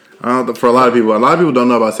 For a lot of people don't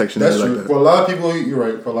know about Section 8 That's like true. that. For a lot of people, you're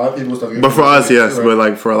right. For a lot of people, it's like But for us, yes. Right. But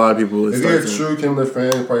like for a lot of people, it If you're a starts. true Kendrick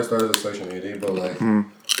fan, you probably started at Section 80, but like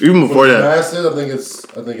Even before for the that. masses, I think it's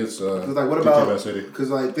Cause like, what Good Kid, Mad about? City.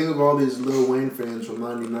 Because like, think of all these Lil Wayne fans from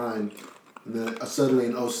 '99, and then suddenly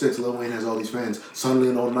in 06, Lil Wayne has all these fans. Suddenly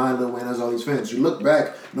in 09, Lil Wayne has all these fans. You look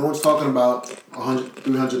back, no one's talking about 100,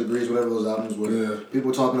 300 Degrees, whatever those albums were. Yeah.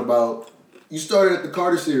 People talking about. You started at the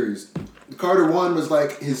Carter series. The Carter 1 was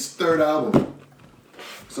like his 3rd album.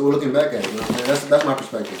 So we're looking back at it. You know what I'm saying? That's my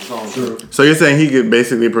perspective. That's all I'm True. So you're saying he could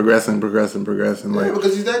basically progress and like Yeah,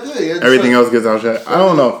 because he's that good. He has just everything like- else gets outshot. I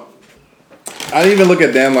don't know. I didn't even look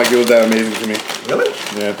at Dan like it was that amazing to me. Really?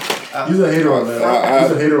 Yeah. He's a hater on that.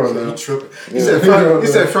 He's a hater on that. He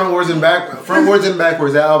said frontwards and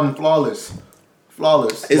backwards. That album flawless.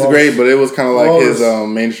 It's great, but it was kind of like his Flawless.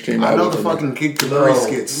 mainstream I know album. the for me. fucking Kid Capri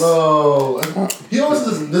skits. No. He always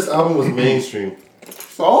says this album was mainstream.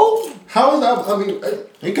 So How is that? I mean,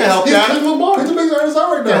 he can't help he's that. Kendrick Lamar. He's the biggest artist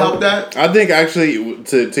out right now. Can't help that. I think actually,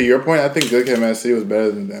 to your point, I think Good Kid, Mad City was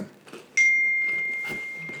better than them.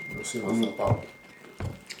 Let's see myself out.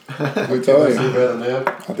 We tell Is you. he better than Nam?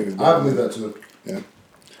 I think it's I better. believe that too. Yeah.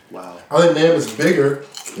 Wow. I think Nam is bigger.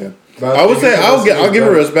 Yeah. but I would think say Good I'll Kid, Mad give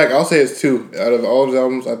City it is respect. I'll say it's 2 out of all his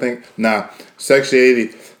albums. I think Section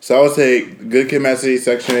 80. So I would say Good Kid, Mad City,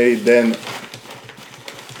 Section 80, then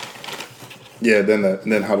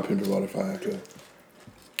then How to Pimp Your Butterfly after that.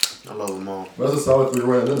 I love them all. But that's a solid 3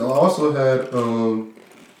 right. And then I also had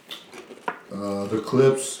The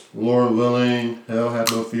Clips, Lord Willing, Hell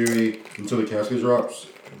Had No Fury, Until the Casket Drops.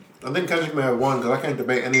 I think Kendrick may have won because I can't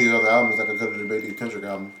debate any of the other albums like I could have debated the Kendrick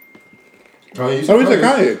album. Kanye. Oh, we said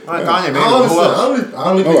Kanye. Kanye, maybe. I Who else? don't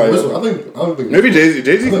think Alright. this one. I don't think Maybe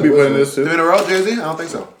Jay-Z could be playing this too. 2 in a row, Jay-Z? I don't think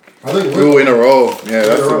so. I think Ooh, in a row. Yeah,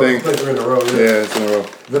 that's the thing. I think 3 in a row. Yeah, it's in a row.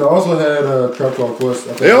 Then I also had Trap Called Quest.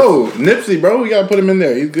 Yo, Nipsey, bro, we gotta put him in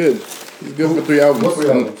there. He's good. He's good for 3 albums. What 3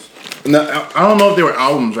 albums? Now, I don't know if they were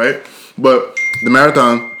albums, right? But the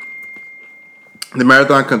marathon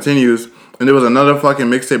continues, and there was another fucking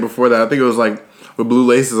mixtape before that. I think it was like with blue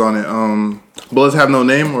laces on it. Bullets Have No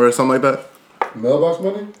Name or something like that. Mailbox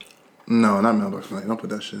Money? No, not Mailbox Money. Don't put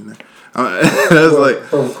that shit in there. That's like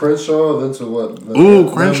from Crenshaw then to what?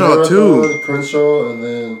 Crenshaw too. Crenshaw and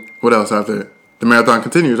then what else after it? The marathon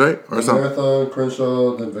continues, right? Or something. Marathon,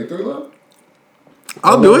 Crenshaw, then Victory Lap.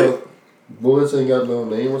 I'll do it. Bullets Ain't Got No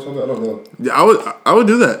Name or something. I don't know. Yeah, I would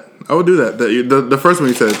do that. I would do that. The first one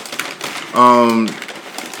you said.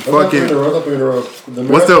 Fucking. The marathon came out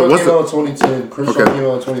in 2010. Crenshaw came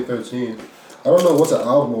out in 2013. I don't know what's an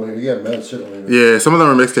album on here. He got mad shit on here. Yeah, some of them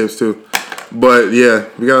are mixtapes too. But yeah,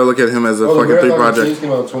 we gotta look at him as a fucking 3 project. The Marathon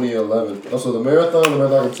came out in 2011. Also, the Marathon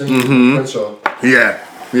continues. Crenshaw. Yeah.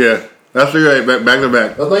 That's right, back to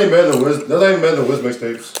back. That's not even better than Wiz. That's not even better than Wiz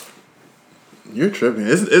mixtapes. You're tripping.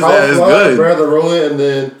 It's good. Rather roll it and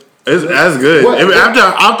then. It's as good.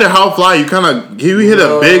 After How Fly, you hit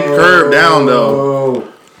a big curve down though.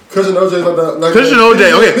 Cushion OJ like Cushion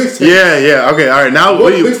OJ. Okay. Yeah. Okay. All right. Now,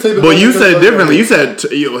 but you said it differently. You said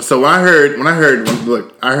so. When I heard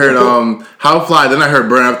How Fly, then I heard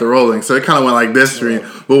Burn After Rolling. So it kind of went like this stream.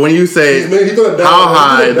 But when you say How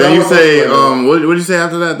High, then you say what did you say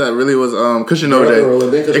after that? That really was Cushion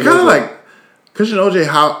OJ. It kind of like Cushion OJ.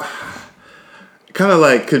 How kind of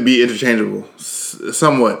like could be interchangeable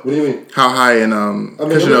somewhat. What do you mean? How High and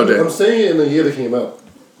Cushion OJ. I'm saying it in the year that came out.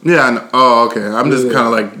 Yeah. I know. Oh, okay. I'm just kind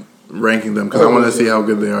of like ranking them because I want to see how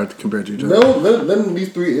good they are compared to each other. No, then these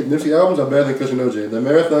 3 Nipsey albums are better than Cushion OJ. The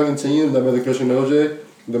Marathon continues, they're better than Cushion OJ.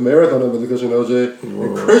 The Marathon is better than Cushion OJ.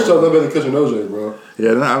 And Crenshaw is better than Cushion OJ, bro.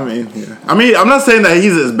 Yeah, I mean, I'm not saying that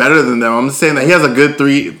he's better than them. I'm just saying that he has a good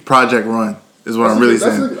 3 project run. Is what I'm really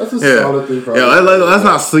saying. That's a solid 3 project. Yeah, let's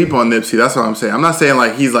not sleep on Nipsey. That's what I'm saying. I'm not saying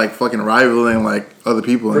like he's like fucking rivaling like other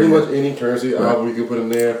people. Pretty much any Currency album you can put in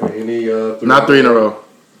there for any. Not 3 in a row.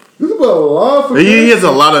 You can put a lot for He has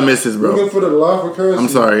a lot of misses, bro. You can put a lot for Currency. I'm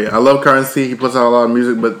sorry. I love Currency. He puts out a lot of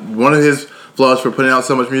music, but one of his flaws for putting out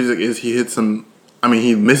so much music is he hits some. I mean,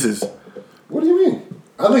 he misses. What do you mean?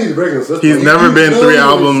 I think he's very consistent. He's never been 3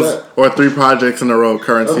 albums or 3 projects in a row.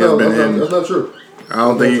 Currency has been in. That's not true. I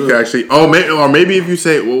don't think you could actually. Maybe if you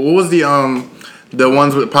say, what was the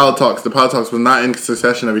ones with Pilot Talks? The Pilot Talks was not in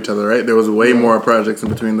succession of each other, right? There was way more projects in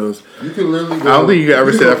between those. You could literally go. I don't think you could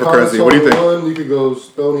ever say that for Currency. What do you think? You could go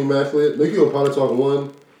Stone Immaculate. You could go Pilot Talk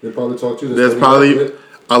 1, then Pilot Talk 2. There's probably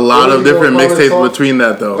a lot of different mixtapes between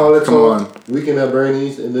that, though. Pilot Come on. Weekend at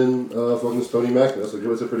Bernie's, and then fucking Stone Immaculate.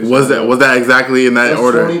 That's a pretty. Was that exactly in that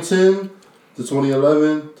order? 2010 to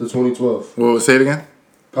 2011 to 2012. Well, say it again.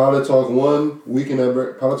 Pilot Talk 1,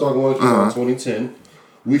 Pilot Talk 1 came out 2010.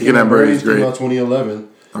 Weekend at Bernie's came out 2011.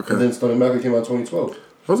 Okay. And then Stone Immaculate came out 2012.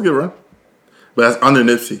 That was a good run. But that's under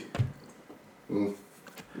Nipsey.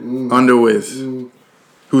 Under Wiz.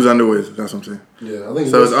 Who's under Wiz? That's what I'm saying. Yeah, I think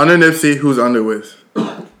so. It's under Nipsey. Who's under Wiz?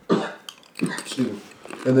 Excuse me.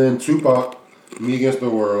 And then Tupac, Me Against the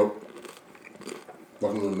World.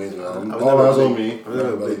 Fucking amazing album. All Eyes on Me. I'm not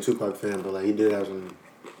a big Tupac fan, but like he did have some.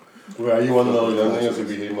 Right, you want to know young niggas who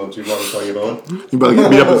be hating on Tupac and trying to get on? You about to get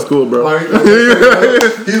beat up in school, bro.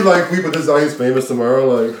 He's like, we put this out, he's famous tomorrow,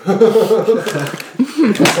 like.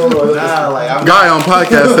 Guy on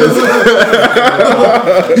podcast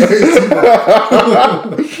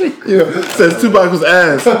says Tupac was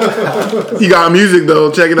ass. He got music though,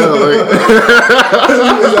 check it out.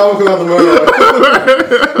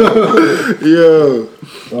 Yo.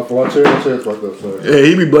 Yeah,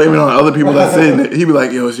 he be blaming on other people that's in it. He be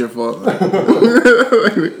like, yo, it's your fault.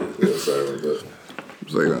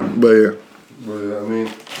 Sorry about that. But yeah,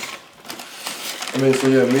 I mean, so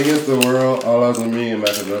yeah, Me Against the World, All Eyes on Me, and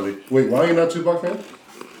Machiavelli. Wait, why are you not a Tupac fan?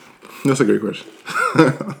 That's a great question.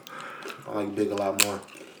 I like Big a lot more.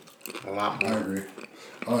 I agree.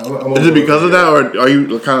 Is it because of that, or are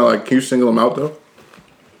you kind of like, can you single them out though?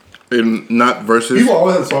 And not versus. People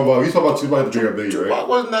always have to talk about. We talk about Tupac the Drink Biggie, right? Tupac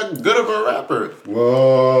wasn't that good of a rapper.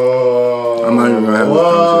 Whoa! I'm not even gonna have this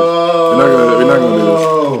conversation. We're not gonna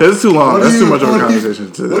do this. It's too long. That's too much of a conversation.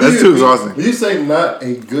 That's too exhausting. When you say not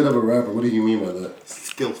a good of a rapper, what do you mean by that?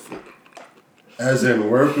 Skillful. As in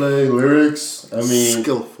wordplay, lyrics. I mean,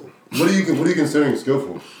 skillful. What are you considering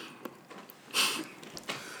skillful?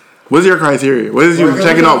 What's your criteria? What is you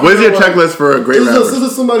checking out? What is your checklist for a great rapper? This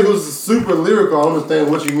is somebody who's super lyrical. I understand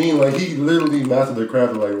what you mean. Like, he literally mastered the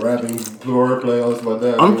craft of like rapping, wordplay, all this like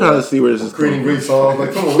that. I'm trying to see where this is creating great songs.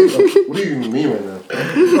 Like, come on, what do you mean right now?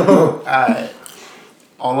 Alright.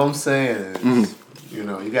 All I'm saying is, you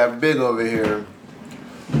know, you got Big over here,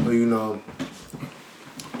 who, you know,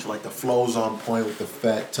 like the flow's on point with the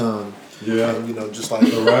fat tongue. Yeah. And, you know, just like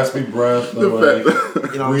the raspy breath, the like,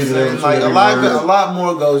 you know what I'm saying? Like a lot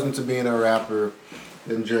more goes into being a rapper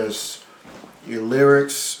than just your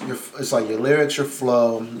lyrics. It's like your lyrics, your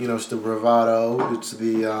flow. You know, it's the bravado. It's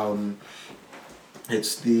the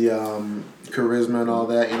charisma and all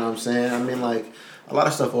that. You know what I'm saying? I mean, like a lot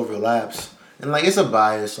of stuff overlaps. And like it's a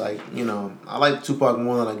bias, like, you know, I like Tupac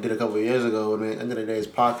more than I did a couple of years ago. I mean, at the end of the day, his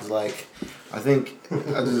Pac is like, I think I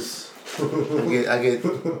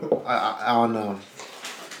don't know.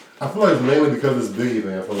 I feel like it's mainly because it's Biggie,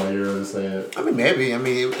 man. I feel like you're really saying. I mean, maybe. I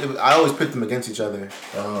mean, I always pit them against each other.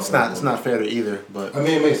 It's not fair to either. But I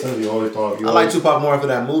mean, it makes sense. You always talk. I like Tupac more for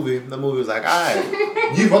that movie. The movie was like, alright.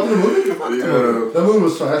 You fucked the movie? Yeah. That movie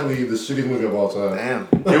was actually the shittiest movie of all time. Damn.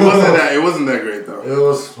 It wasn't that great though. It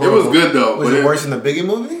was good though. Was it worse than the Biggie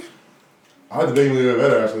movie? I like the Biggie movie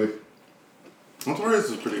better actually. Notorious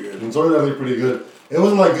was pretty good. Notorious was pretty good. It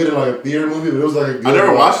wasn't like good in like a theater movie, but it was like a good. I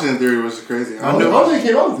never watched it in theater, which is crazy. I don't think it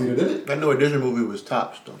came out in theater, did it? I know a Disney movie was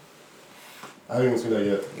tops though. I haven't even seen that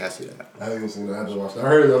yet. Yeah, I see that. I haven't even seen that. I have to watch that. I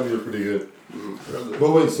heard that movie was pretty good.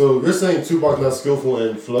 But wait, so you're saying Tupac's not skillful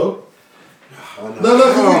in flow? No, we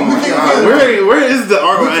can't. Where is the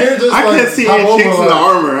armor? I can't see any chinks in the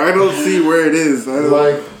armor. I don't see where it is.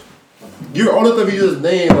 Like, you're all the stuff you just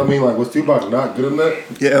named. I mean, like, was Tupac not good in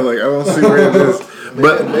that? Yeah, like I don't see where it is.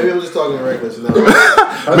 But maybe I'm just talking reckless now.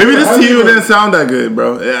 Maybe this to you didn't sound that good,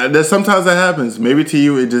 bro. Yeah, sometimes that happens. Maybe to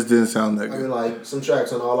you it just didn't sound that good. I mean, like some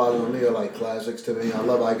tracks on All Eyes on Me are like classics to me. I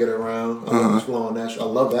love I Get Around. I love this flow on that. I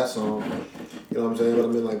love that song. You know what I'm saying? But I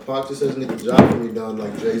mean, like Pac just doesn't get the job for me done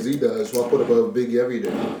like Jay-Z does. So I put above Biggie every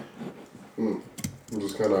day. Which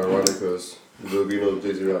is kind of ironic because you know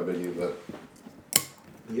Jay-Z rap Biggie, but.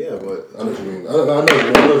 Yeah, but I know what you mean. I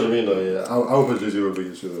know what you mean though. Yeah, I would put Jay-Z over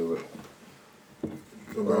Biggie too. But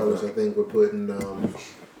regardless, I think we're putting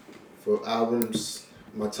for albums.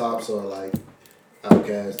 My tops are like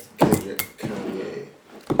Outkast, Kendrick, Kanye,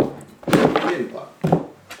 Diddy Pop.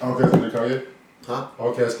 Outkast, Kendrick, Kanye. Huh?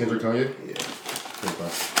 Outkast, Kendrick, Kanye. Yeah.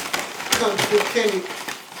 Kenny.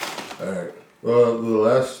 All right. Well, the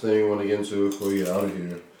last thing I want to get into before we get out of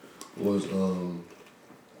here was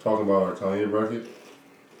talking about our Kanye bracket.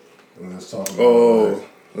 And let's talk about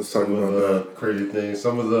let's talk about the crazy things.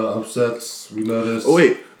 Some of the upsets we noticed. Oh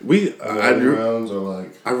wait,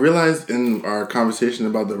 I realized in our conversation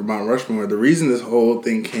about the Mount Rushmore, the reason this whole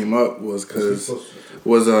thing came up was because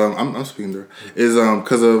I'm speaking there is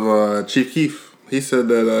because of Chief Keef. He said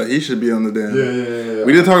that he should be on the damn. Yeah.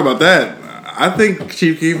 We didn't talk about that. I think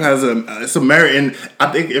Chief Keef has some merit, and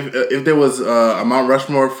I think if there was a Mount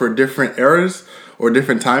Rushmore for different eras or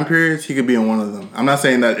different time periods, he could be in one of them. I'm not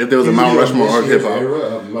saying that if there was a Mount Rushmore or hip hop.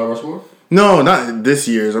 Mount Rushmore? No, not this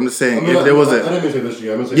year's. I'm just saying if there was I didn't mean to say this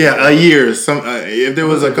year. I meant to say a year's. If there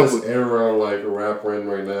was a couple. This era, like a rapper in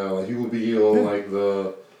right now, like he would be on like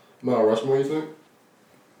the Mount Rushmore. You think?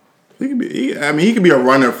 He could be. He could be a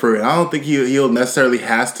runner for it. I don't think he'll necessarily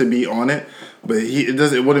has to be on it, but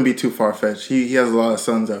it wouldn't be too far fetched. He has a lot of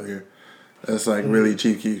sons out here. That's like really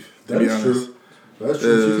Chief Keef. To be honest. True. That's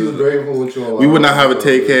true. Chief Keef was very influential. We would not have a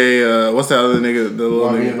TK. What's that other nigga? The little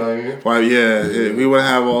nigga. Why? Yeah. We wouldn't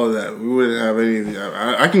have all of that. We wouldn't have anything.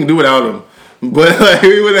 I can do without him, but like,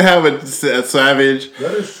 we wouldn't have a Savage.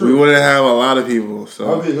 That is true. We wouldn't have a lot of people. So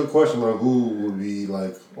that'd be a good question. Like, who would be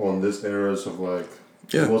like on this era of like.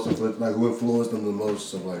 Yeah. Most like who influenced them the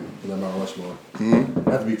most of like the Mount Rushmore?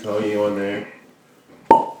 Have to be Kanye on there.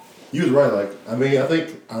 You was right. Like I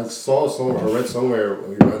think I read somewhere.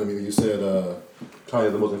 You reminded me that you said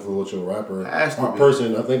Kanye the most influential rapper.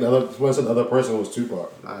 Person. I think when I said the other person was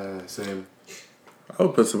Tupac. Same. I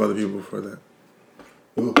would put some other people before that.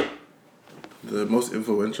 Ooh. The most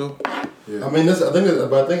influential. Yeah. I think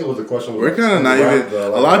it was a question. We're kind of not even. A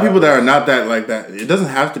lot of people that are not that like that. It doesn't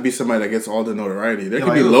have to be somebody that gets all the notoriety. There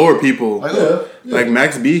could be lower people. Like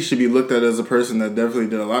Max B should be looked at as a person that definitely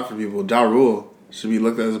did a lot for people. Ja Rule should be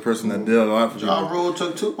looked at as a person that did a lot for people. Ja Rule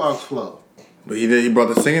took Tupac's flow. But he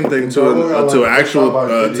brought the singing thing to actual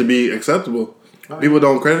to be acceptable. People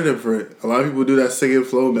don't credit him for it. A lot of people do that singing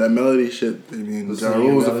flow, that melody shit. I mean, Ja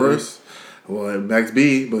Rule was the first. Well, Max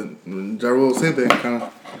B, but Ja Rule, same thing, kind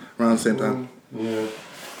of around the same time. Yeah.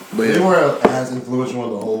 But they weren't as influential in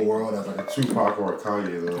the whole world as like a Tupac or a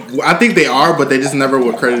Kanye, though. Well, I think they are, but they just never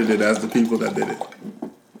were credited as the people that did it.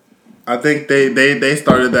 I think they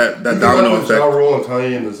started that domino effect. Ja Rule and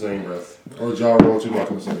Kanye in the same breath. Or Ja Rule, Tupac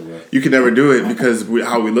in the same breath. You can never do it because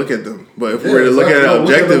how we look at them. But if we were to look exactly. at it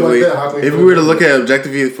objectively, If we were to look at it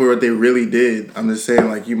objectively for what they really did, I'm just saying,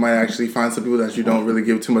 like, you might actually find some people that you don't really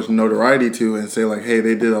give too much notoriety to and say, like, hey,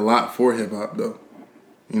 they did a lot for hip hop, though.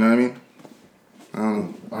 You know what I mean? I don't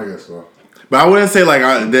know. I guess so. But I wouldn't say, like,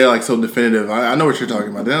 they're, like, so definitive. I know what you're talking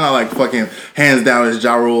about. They're not, like, fucking hands down as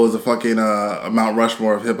Ja Rule is a fucking Mount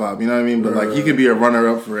Rushmore of hip hop. You know what I mean? But, like, he could be a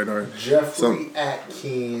runner-up for it. Or Jeffrey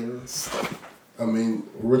Atkins. I mean,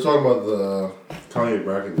 we're talking about the Kanye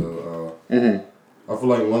bracket, though. I feel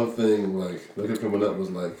like one thing, like, that kept coming up was,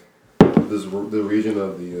 like, the region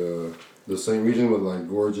of the same region with, like,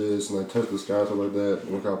 Gorgeous and, like, Touch the Sky, stuff like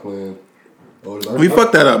that. Workout Plan. We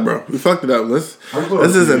fucked that up, bro. We fucked it up. Let's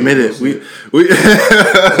just admit it. We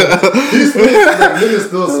niggas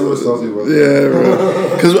still super salty about that. Yeah,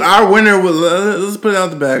 bro. Because our winner was let's put it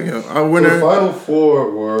out the bag, yo. Our winner. So the final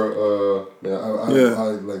four were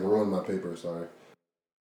I like ruined my paper. Sorry.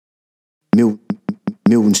 Newton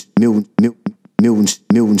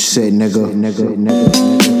said, nigga.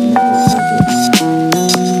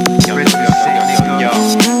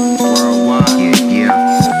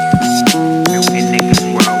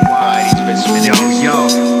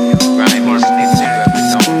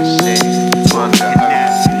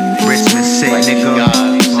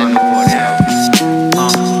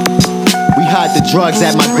 Drugs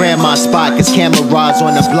at my grandma's spot, cause cameras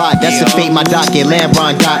on the block. That's the fate my docket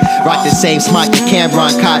Lambron got. Rock the same smart the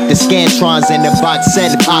Cameron caught. The Scantrons in the box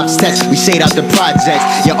set of ops test. We shade out the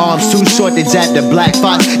projects. Your arms too short to jab the black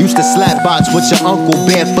fox. Used to slap box with your uncle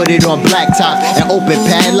barefooted on blacktop. And open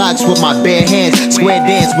padlocks with my bare hands. Square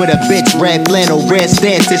dance with a bitch, red flannel, red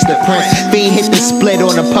stance. It's the prince. Fiend hit the split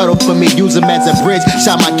on a puddle for me. Use him as a bridge.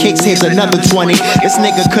 Shot my kicks, here's another 20. This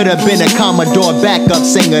nigga could have been a Commodore backup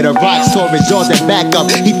singer. The rocks tore his jaws and back up.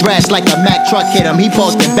 He thrashed like a Mack truck hit him. He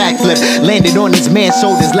posted backflip, landed on his man's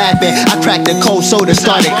shoulders laughing. I cracked the cold soda,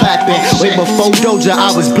 started clapping. Way before Doja, I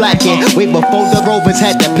was blacking. Way before the Rovers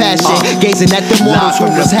had the passion. Gazing at the mortals who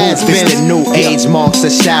was has been. The new age monks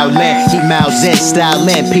of Shaolin. He mouths in,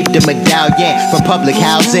 styling, peep the medallion. From public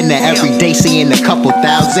housing to everyday seeing a couple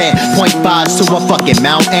thousand. 0.5s to a fucking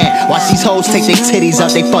mountain. Watch these hoes take their titties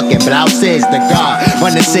out they fucking blouses. The God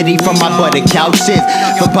run the city from my butter couches.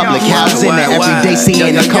 From public housing to everyday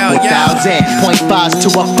seeing a couple thousand. 0.5s to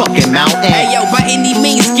a fucking mountain. Hey yo, by any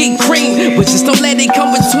means get cream, but just don't let it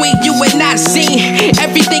come between you and not seen.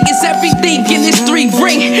 Everything is everything in this 3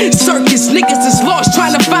 ring circus. Niggas is lost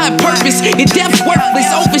trying to find purpose. And death worthless,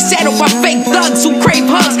 overshadowed by fake thugs who crave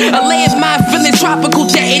hugs. A landmine feeling tropical,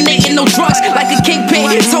 detonating no drugs. Like a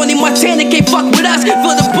kingpin, Tony Montana can't fuck with us.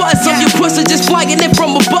 For the buzz of your pussy just flying in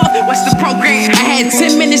from above. What's the program? I had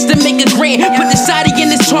 10 minutes to make a grand. Put the shotty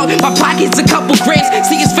in his trunk, my pockets a couple grams.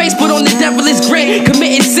 See his face put on the devilish grin.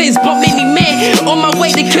 Committing sins, but made me man. On my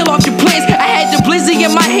way to kill off your plans. I had the blizzy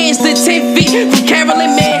in my hands to 10 feet from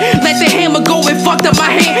Carolyn, man. Let the hammer go and fucked up my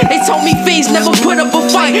hand. They told me fiends never put up a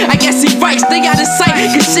fight. I guess he right, stay out of sight.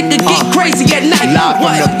 Cause shit could get crazy at night. Live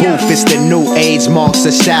from the booth, it's the new age monks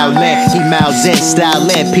of Shaolin. He mouths in,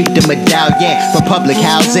 styling, peep the medallion. From public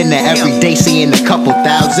housing to everyday seeing a couple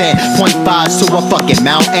thousand. 0.5s to a fucking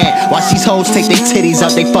mountain. Watch these hoes take their titties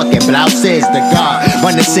out they fucking blouses. The God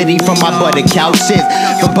run the city from my butter couches.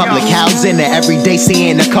 From public housing to everyday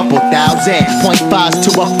seeing a couple thousand. 0.5s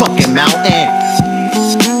to a fucking mountain.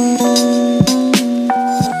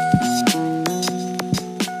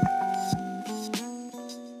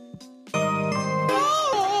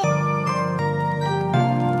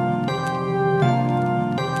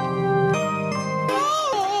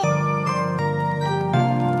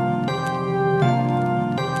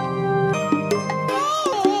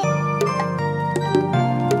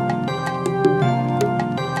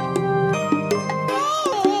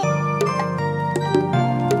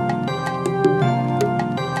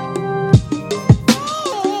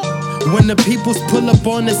 When the peoples pull up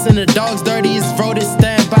on us and the dog's dirty as voted,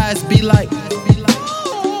 stand by us, be like.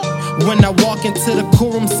 When I walk into the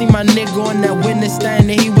courtroom, see my nigga on that witness stand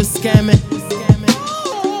and he was scamming.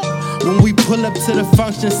 When we pull up to the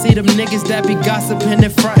function, see them niggas that be gossiping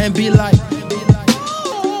in front and be like.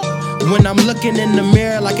 When I'm looking in the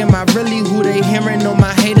mirror, like am I really who they hearing? On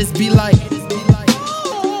my haters be like.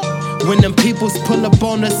 When them peoples pull up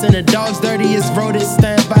on us and the dog's dirty as voted,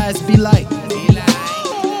 stand by us, be like.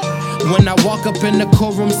 When I walk up in the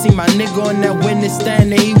courtroom, see my nigga on that witness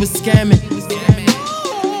stand and he was scamming.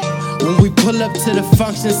 When we pull up to the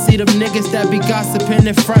function, see them niggas that be gossiping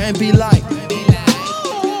in front and be like.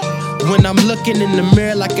 When I'm looking in the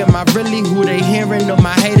mirror, like am I really who they hearing? On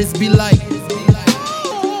my haters be like.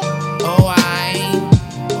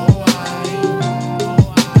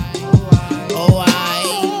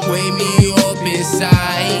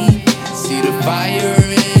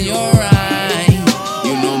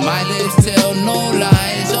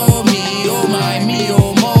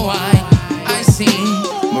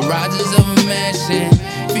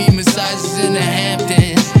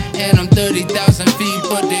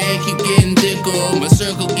 nickel. My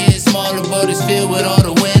circle gets smaller, but it's filled with all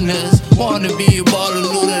the winners. Wanna be a baller,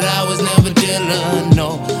 knew that I was never dealer.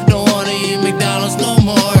 No, don't wanna eat McDonald's no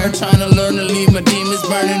more. Trying to learn to leave my demons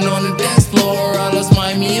burning on the dance floor. I lost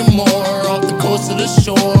Miami and more off the coast of the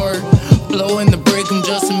shore. Blowing the break, I'm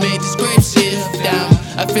just to make this great shift down.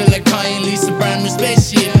 I feel like Kanye and Lisa brand new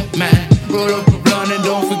spaceship, man. Roll up a blunt and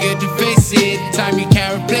don't forget to face it. Time you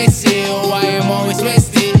can't replace it, oh why I'm always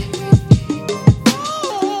wasted.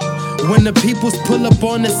 When the peoples pull up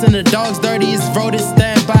on us and the dogs dirty as rodents,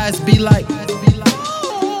 stand by us be like.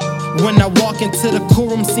 When I walk into the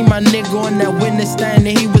courtroom, see my nigga on that witness stand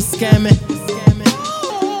and he was scamming.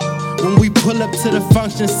 When we pull up to the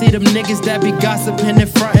function, see them niggas that be gossiping in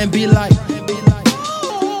front and be like.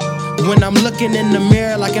 When I'm looking in the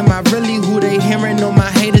mirror, like am I really who they hearing? On my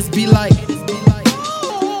haters be like.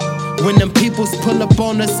 When them peoples pull up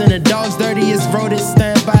on us and the dogs dirty as rodents,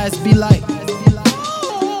 stand by us be like.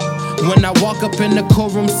 When I walk up in the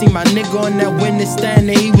courtroom, see my nigga on that witness stand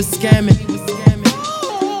and he was scamming.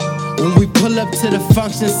 When we pull up to the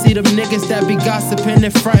function, see them niggas that be gossiping in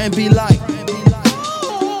front and be like.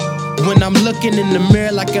 When I'm looking in the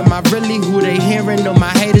mirror, like am I really who they hearing? On my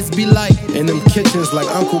haters be like. In them kitchens like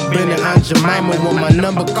Uncle Ben and Aunt Jemima. When my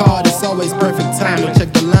number called, it's always perfect timing.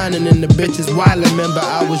 Check the lining and the bitches wild. Remember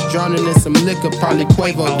I was drowning in some liquor, probably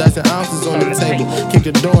Quavo, dozen ounces on the table. Kick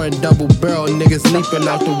the door and double barrel, niggas leaping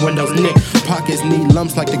out the windows. Nick pockets need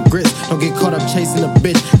lumps like the grits. Don't get caught up chasing a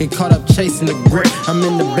bitch, get caught up chasing the grip. I'm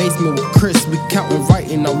in the basement with Chris, we counting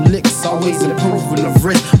writing no licks, always improving the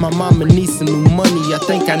risk. My mama needs some new money, I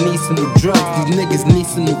think I need some new drugs. These niggas need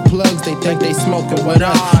some new plugs, they think they smoking with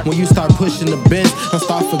us. When you start pushing the bins, don't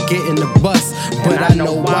start forgetting the bus. But I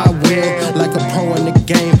know I will, like a pro in the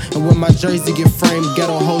game. And when my jersey get framed,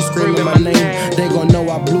 ghetto hoes screaming my name. They gon' know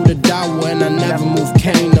I blew the dollar and I never moved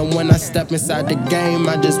cane. And when I step inside the game,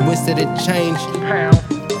 I just wish that it changed.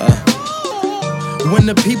 When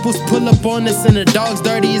the peoples pull up on us and the dogs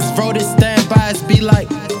dirty as rodents, stand by us be like.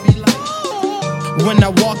 When I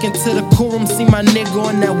walk into the courtroom, see my nigga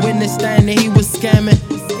on that witness stand and he was scamming.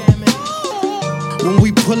 When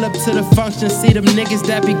we pull up to the function, see them niggas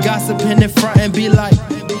that be gossiping in front and be like.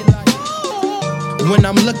 When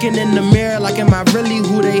I'm looking in the mirror, like am I really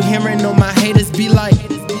who they hearing? On my haters be like.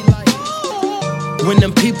 When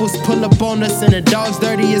them peoples pull up on us and the dogs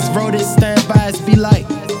dirty as rodents, stand by us be like.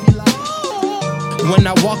 When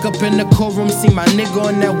I walk up in the courtroom, see my nigga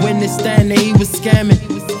on that witness stand and he was scamming.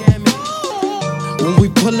 When we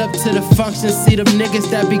pull up to the function, see them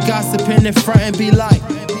niggas that be gossiping in front and be like.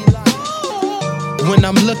 When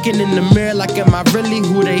I'm looking in the mirror, like am I really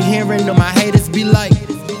who they hearing? On my haters be like.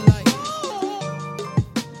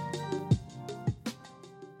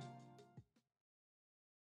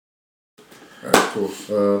 Alright, cool.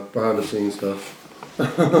 Behind the scenes stuff.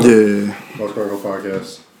 Yeah. Lost Chronicles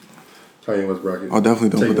podcast. Kanye West bracket. I'll definitely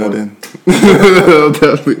don't Take put that one. in. I'll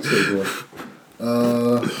definitely. Take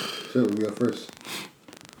one. Shit, what we got first?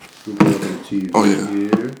 We go on the TV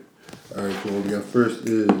here. Alright, cool. What we got first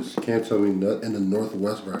is Can't Tell Me Nut in the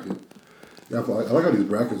Northwest bracket. Yeah, I like how these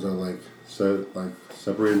brackets are like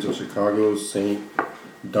separated into Chicago, St.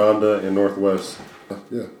 Donda, and Northwest.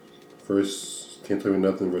 Yeah. First, Can't Tell Me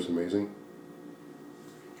Nothing versus Amazing.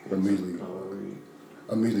 Immediately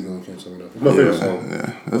going Can't Tell Me Nothing. No favorite song.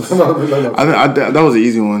 Yeah. That was an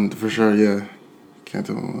easy one for sure. Yeah. Can't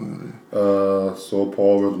tell me. So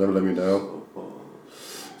Paul will Never Let Me Down.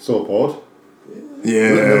 So Appalled?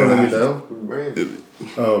 Yeah. Never Let Me Down?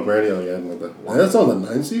 Oh, Brandy. Oh, yeah, I know that. And that's on the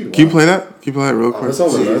 9th seed? Wow. Can you play that? Can you play that real quick? That's on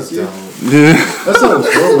the 9th seed? Yeah. That song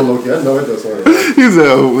was horrible, Loki. I know it, that song. He said,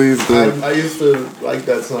 oh, please. I used to like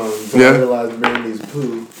that song, but I realized Brandy's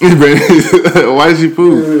poo. Why did she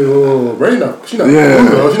poo? Brandy she not poo,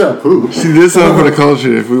 girl. She not poo. She did something for the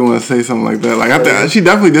culture, if we want to say something like that. Like, she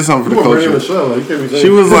definitely did something for the culture. She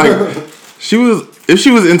was like, if she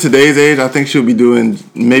was in today's age, I think she would be doing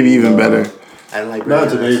maybe even better. I didn't like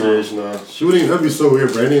Brandy. Not today's age, no. She wouldn't even, that'd be so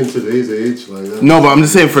weird. Brandy in today's age. Like, no, but I'm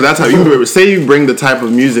just saying for that type, you bring the type of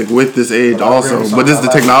music with this age also, but just the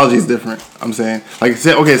technology is different. I'm saying. Like,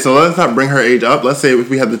 okay, so let's not bring her age up. Let's say if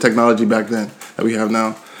we had the technology back then that we have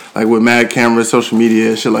now. Like with mad cameras, social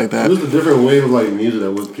media, shit like that. It was a different wave of like music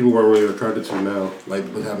that people weren't really attracted to now. Like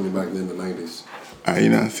what's happening back then in the 90s. You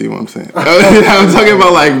know, see what I'm saying? I'm talking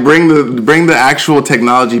about like bring the actual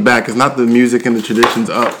technology back. It's not the music and the traditions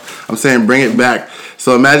up. I'm saying bring it back.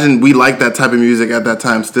 So imagine we like that type of music at that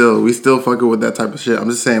time still. We still fucking with that type of shit. I'm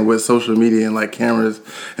just saying with social media and like cameras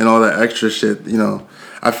and all that extra shit, you know,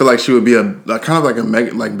 I feel like she would be a kind of like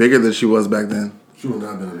a bigger than she was back then. She would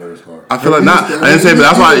not have been a megastar. I feel like not. I didn't say, but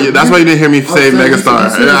that's why you didn't hear me say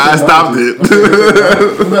megastar. I stopped it.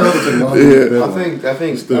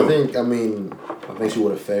 I think she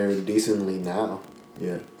would have fared decently now.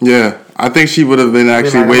 Yeah. Yeah, I think she would have been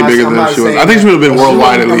actually way bigger than she was. I think she would have been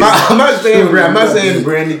worldwide at least. I'm not saying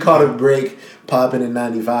Brandy caught a break popping in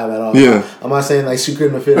 '95 at all. Yeah. I'm not saying like she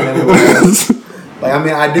couldn't have fit anywhere else. Like, I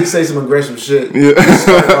mean, I did say some aggressive shit. Yeah.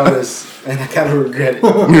 All this, and I kind of regret it.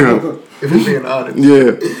 Yeah. If I'm being honest.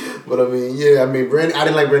 Yeah. But I mean, Brandy. I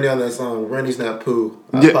didn't like Brandy on that song. Brandy's not poo.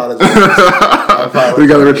 I apologize. We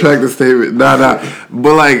gotta retract the statement. Nah.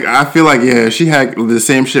 But like, I feel like she had the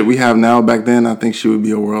same shit we have now back then. I think she would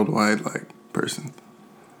be a worldwide like person.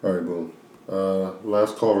 All right, boom.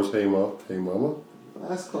 Last call was Hey Ma, Hey Mama.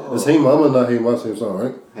 Last call. It's Hey Mama, not Hey Ma, same song,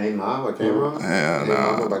 right? Hey Ma by Cameron. Yeah, Hey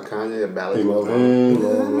Mama by Kanye. A ballad. Hey Mama.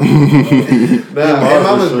 Hey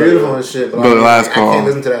Mama's beautiful and shit. But Last Call. I can't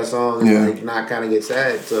listen to that song and like not kind of get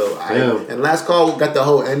sad. So and Last Call got the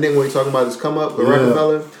whole ending where he's talking about his come up with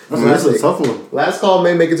Rockefeller. That's a tough one. Last Call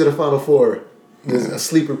may make it to the Final Four. There's a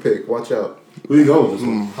sleeper pick. Watch out. Where you going with this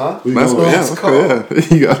one? Huh? Last Call. Yeah.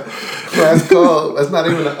 You got Last Call. That's not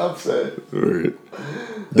even an upset. Right.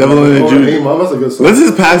 Devil in the Hey Juice. Mama, that's a good song. Let's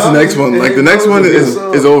just pass the next one. Like the next one is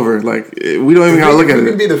over. Like we don't even gotta look at We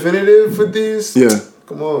can it. be definitive with these. Yeah.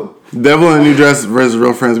 Come on. Devil in a New Dress versus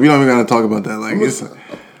Real Friends. We don't even gotta talk about that. Like it's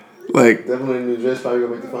like Devil in a New Dress probably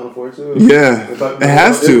gonna make the Final Four too. yeah, it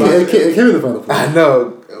has to. It can't be the Final Four. I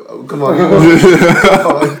know. Come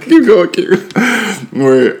on. Keep going.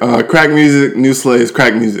 We're crack music, new slaves,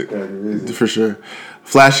 crack music for sure.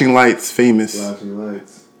 Flashing Lights, famous.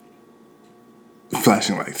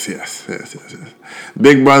 Flashing Lights, yes.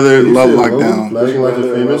 Big Brother, Love Lockdown. Flashing Lights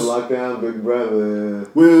is famous. Love Lockdown, Big Brother.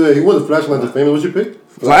 Wait. He wasn't Flashing Lights is famous. What'd you pick?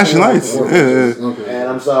 Flashing Lights. Yeah. Okay. And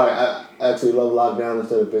I'm sorry, I actually love Lockdown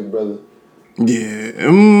instead of Big Brother. Yeah.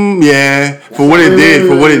 For what it did,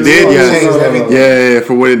 yes. Yeah,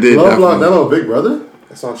 for what it did. Love Lockdown on Big Brother?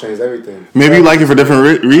 That song changed everything. Maybe you like it for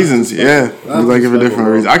different reasons. Yeah, you like it for different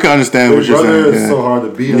reasons. I can understand what you're saying. Big Brother is so hard to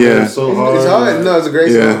beat. Yeah. It's so hard. It's hard. No, it's a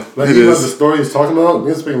great song. Like it even is. the story he's talking about,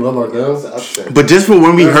 he's speaking Love Lockdown. But just for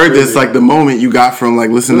when we That's heard this, crazy. like the moment you got from like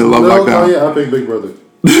listening to Love Lockdown. Yeah, I pick Big Brother.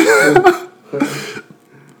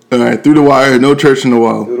 All right, Through the Wire, No Church in the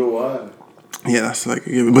Wild. Through the Wire. Yeah, that's like a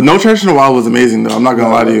given. But No Church in the Wild was amazing though. I'm not gonna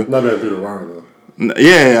lie to you. Not better Through the Wire though.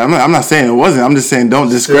 Yeah, I'm not saying it wasn't. I'm just saying don't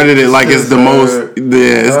discredit it like it's the most.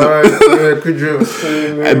 Yeah, it's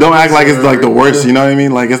don't act like it's like the worst. You know what I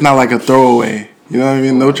mean? Like it's not like a throwaway. You know what I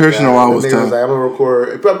mean? No Church in the Wild was tough. Like, I'm gonna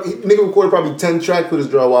record. Nigga recorded probably 10 tracks with his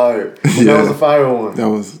draw wire. That was a fire one. That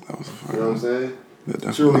was a fire. You know what I'm saying?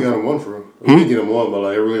 She really got him one for real. We didn't get him one, but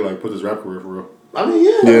like it really like put his rap career for real. I mean,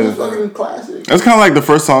 yeah. It was fucking classic. That's kind of like the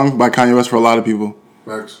first song by Kanye West for a lot of people.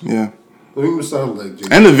 Facts. Yeah. I think it sounds like Jay.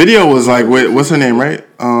 And the video was like, what's her name, right?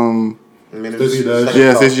 Stacey Dash.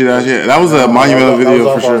 Yeah, Stacey Dash. Yeah, that was a monumental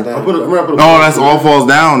video for sure. Oh, that's All Falls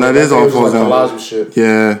Down. That is All Falls Down.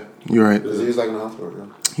 Yeah, you're right. He was like in the hospital.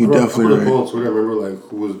 You definitely right. I right. put a remember like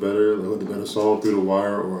who was better, like who had the better song, Through the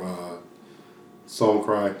Wire or Song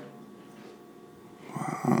Cry.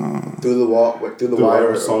 Through the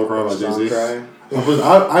Wire or Song Cry by Jay-Z.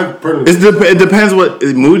 It depends what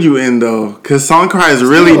mood you in though, cause Song Cry is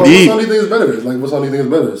really deep. What song do you think is better? Like what song do you think is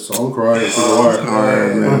better? Song Cry or Through the Wire? That's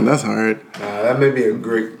hard, man. That's hard. That may be a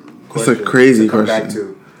great question. It's a crazy to come question. back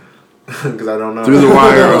to. Because I don't know. Through the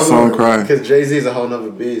Wire or Song Cry? Because Jay-Z is a whole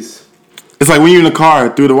nother beast. It's like when you're in the car,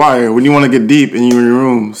 Through the Wire. When you want to get deep and you're in your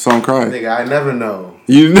room, Song Cry. Nigga, I never know.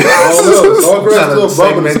 You. Song Cry still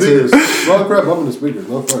bumping the speakers. Song Cry bumping the speakers.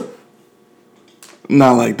 No front.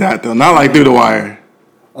 Not like that though. Not like Through the Wire.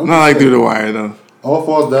 Not like Through the Wire though. All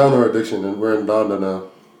Falls Down or Addiction, and we're in Donda now.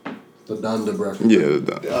 The Donda bracket. Yeah, the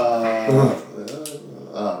Donda.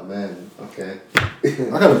 Oh man. Okay.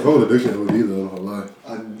 I gotta go with Addiction with you though. I'll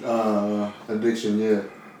lie. Addiction, yeah.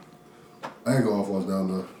 I ain't go All Falls Down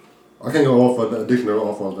though. I can't go All Falls Addiction or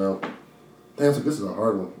All Falls Down. Damn, so this is a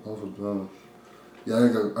hard one. All Falls Down. Yeah, I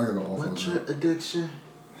gotta go All Falls Down. What's your addiction?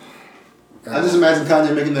 I just imagine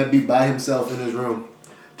Kanye making that beat by himself in his room,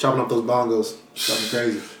 chopping up those bongos, something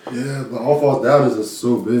crazy. Yeah, but All Falls Down is just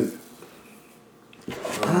so big.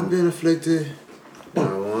 I've been afflicted.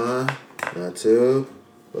 Not one, not two,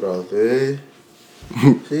 but all three.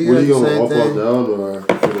 What are you going All Falls Down or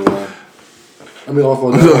Through the Wire? I mean All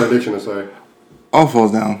Falls Down or Addiction, sorry. All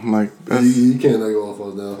Falls Down. Like that's, you can't let go All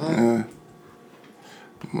Falls Down. Yeah.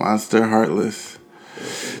 Monster, Heartless.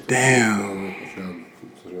 Damn.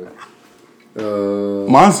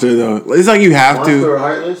 Monster though, it's like you have Monster or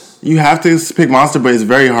Heartless? You have to pick Monster, but it's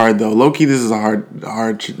very hard though. Low key, this is a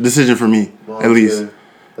hard decision for me, at least.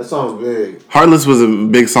 That song's big. Heartless was a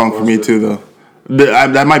big song for me too, though.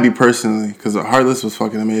 That might be personally, because Heartless was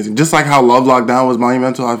fucking amazing. Just like how Love Lockdown was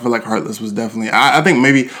monumental, I feel like Heartless was definitely... I think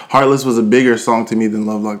maybe Heartless was a bigger song to me than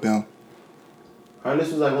Love Lockdown. Heartless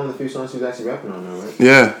was like one of the few songs he was actually rapping on, though, right?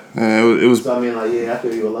 Yeah, it was... So I mean, like, yeah, I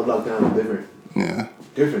feel you. Love Lockdown was different. Yeah.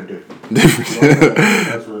 Different.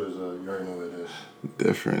 That's what it is. You already know what it is.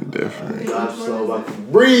 Different. Drive slow, about to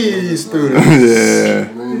breeze through this.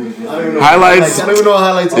 Yeah. Highlights. I don't even know what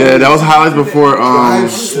highlights. Yeah, that was highlights before.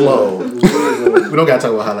 Drive slow. We don't gotta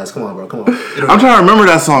talk about highlights. Come on, bro. Come on. I'm trying to remember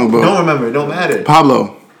that song, bro. Don't remember. It don't matter.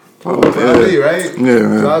 Pablo, right?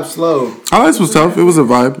 Yeah. Drive slow. Highlights was tough. It was a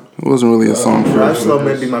vibe. It wasn't really a song for Drive us. slow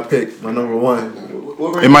may be my pick. My number one.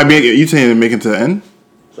 It might be. You saying to make it to the end?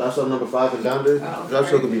 Drive slow number 5 and down there. Drive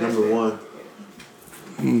slow could be number 1.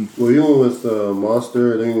 Well, you went with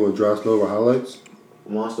Monster, and then you went Drive Slow over Highlights.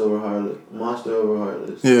 Monster over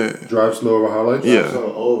Heartless. Yeah. Drive Slow over Highlights. Yeah. Drive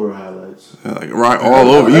slow over Highlights. Yeah, like right all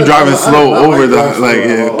over. You driving slow over the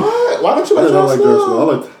yeah. What? Why don't you I like don't Drive like slow? Drive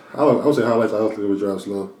Slow. I would say Highlights. I don't think it was Drive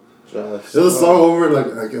Slow. Drive There's a slow. song over it,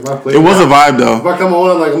 like if I play It was a vibe If though, I come on,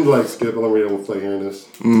 I'm like skip. I'm really don't play hearing this.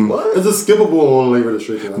 What? It's a skippable one later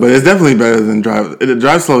restriction. but it's definitely better than Drive.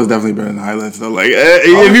 Drive slow is definitely better than Highlights though. Like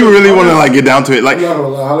if you really want to like get down to it, like I'm not gonna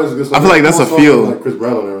lie, Highlights is a good song. I feel like that's a Song feel. with, like Chris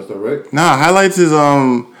Brown on there and stuff, right? Nah, Highlights is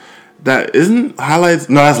that isn't Highlights.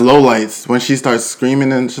 No, that's Low Lights when she starts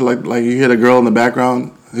screaming and shit, like you hear the girl in the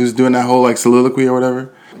background who's doing that whole like soliloquy or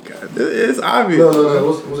whatever. God, it's obvious. No.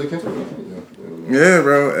 Was it Kendrick? Yeah,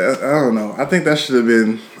 bro. I don't know. I think that should have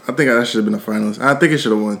been. I think that should have been a finalist. I think it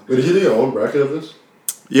should have won. But did you do your own bracket of this?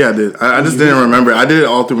 Yeah, I did. I just didn't remember. I did it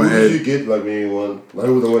all through my Who head. did you get like being one? Like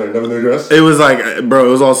who was the winner? Never Knew Dress? It was like, bro, it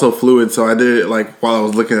was also fluid. So I did it like while I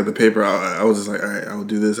was looking at the paper. I was just like, all right, I will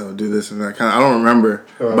do this, and I don't remember,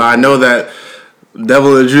 but I know that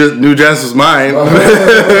Devil in a New Dress was mine. but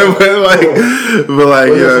like, But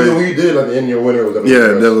you know, when you did like the end, your winner was Devil in a yeah,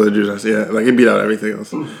 Dress. Devil in a New Dress. Yeah, like it beat out everything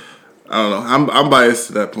else. I don't know. I'm biased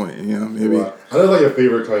to that point. You know, maybe. Wow. I know like your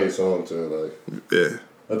favorite Kanye song too. Like Yeah.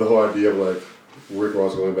 Like the whole idea of like Rick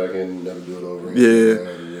Ross going back in and never do it over.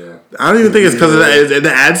 Yeah. I don't even think it's because of that. It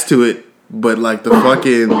adds to it, but like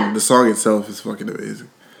the song itself is fucking amazing.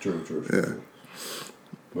 True. Yeah.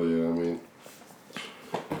 But yeah, I mean,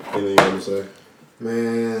 anything you want to say?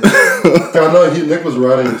 Man. I know Nick was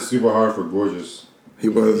riding super hard for Gorgeous. He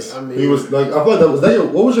was. I mean, He was like, I feel like was that your,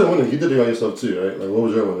 what was your winner? You did it on yourself too, right? Like, what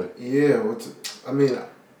was your winner? Yeah. I mean,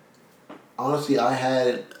 honestly,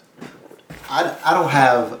 I don't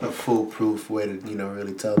have a foolproof way to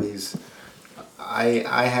really tell these.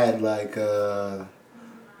 I had like I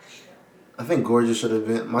think Gorgeous should have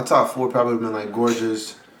been my top 4. Probably would have been like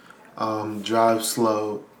Gorgeous, Drive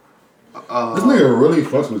Slow. This nigga really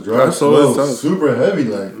fucks with Drive Slow. Super heavy,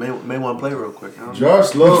 like. May want to play real quick. Drive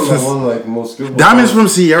Slow is like one of like the most skillful. Diamonds from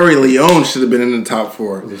Sierra Leone should have been in the top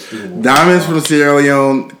 4. Diamonds from Sierra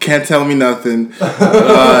Leone, Can't Tell Me Nothing,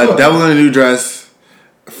 Devil in a New Dress,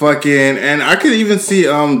 fucking, and I could even see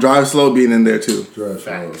Drive Slow being in there too. Drive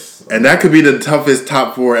Slow. And that could be the toughest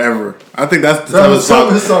top 4 ever. I think that's the toughest top.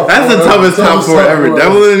 That's That's the toughest top 4 ever.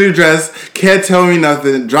 Devil in a New Dress, Can't Tell Me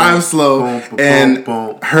Nothing, Drive Slow, and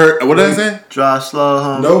Hurt. What did I say? Drive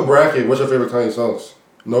Slow. No bracket. What's your favorite Kanye songs?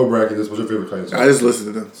 No bracket. What's your favorite Kanye songs? I just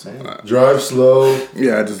listened to them. Drive Slow.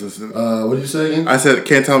 Yeah, I just listened to them. What did you say again? I said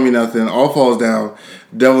Can't Tell Me Nothing, All Falls Down,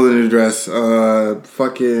 Devil in a New Dress,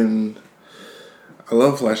 fucking. I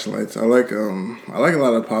love Flashing Lights. I like a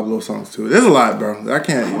lot of Pablo songs too. There's a lot, bro. I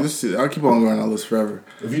can't. I'll keep on going on this forever.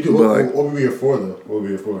 If you do, what would be your 4 though? What would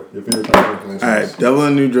be your 4? Your favorite Kanye songs? All right, Devil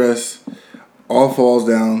in a New Dress, All Falls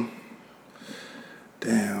Down.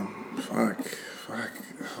 Damn, fuck.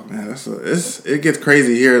 Oh man, it gets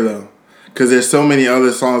crazy here though, cause there's so many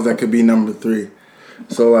other songs that could be number 3.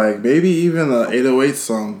 So like maybe even a 808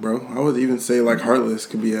 song, bro. I would even say like Heartless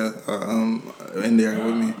could be in there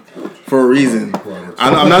with me for a reason.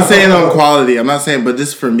 I'm not saying on quality. I'm not saying, but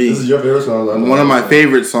just for me. This is your favorite song. One of my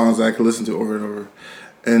favorite songs that I could listen to over and over.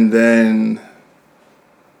 And then,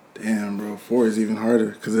 damn, bro, 4 is even harder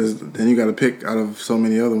because then you got to pick out of so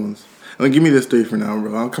many other ones. Give me this 3 for now,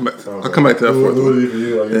 bro. I'll come back to that 4th. Who would it be for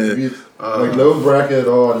you? Like no bracket at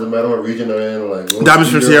all. Doesn't matter what region they're in. Like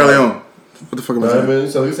Diamonds from Sierra Leone. What the fuck am I saying?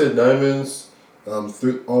 Diamonds. So you said Diamonds.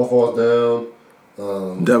 All Falls Down.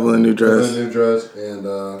 Devil in a New Dress. Devil in a New Dress and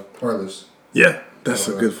Heartless. Yeah, that's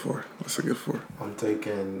a good 4. That's a good 4. I'm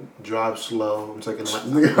taking Drive Slow. I'm taking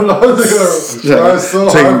taking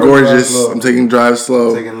Gorgeous. I'm taking Drive Slow.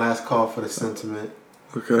 I'm taking Last Call for the Sentiment.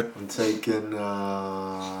 Okay. I'm taking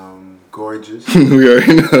Gorgeous. We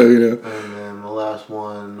already know, you know. And then the last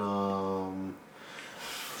one,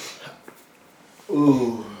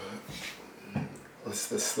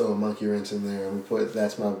 throw a monkey wrench in there. I'm gonna put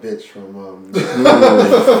 "That's My Bitch" from Monster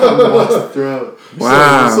Throat.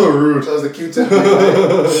 Wow. So rude. That was the Q-tip thing,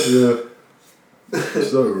 right? Yeah.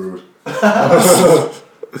 So rude. I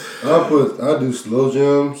do slow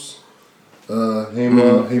jams. Hey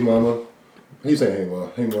mama. He's saying hey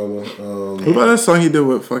mama. Hey mama. What about that song he did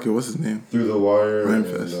with what's his name? Through the Wire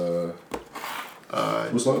Rhymefest.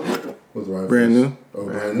 and what song? With Rhymefest. Brand New. Oh,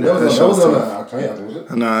 Brand New. That was on Kanye, was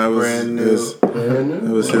it? No, it was Brand New. Brand New.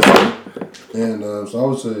 It was his song. And so I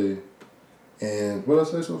would say, and what did I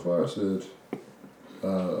say so far? I said,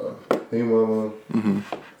 hey mama,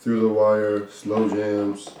 Through the Wire, slow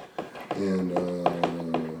jams, and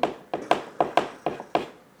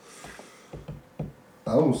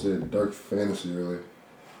I almost said dark fantasy, really.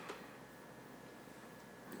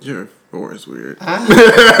 Your voice is weird.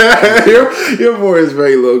 your voice is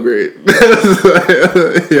very low grade.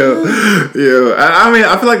 Yo. I mean,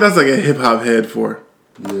 I feel like that's like a hip hop head for.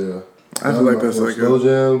 Yeah. I feel like that's like slow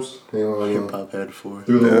jams, hey mama, Hip hop head for.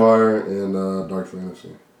 Through the Wire, and dark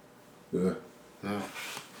fantasy. Yeah. Yeah.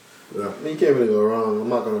 Yeah. I mean, you can't really go wrong. I'm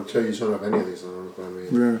not gonna tell you to turn off any of these songs, but I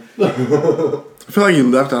mean, Yeah. I feel like you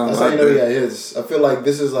left out a that's lot how you know he there. got his. I feel like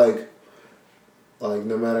this is like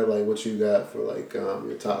no matter like what you got for like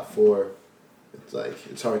your top 4, it's like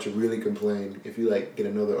it's hard to really complain if you like get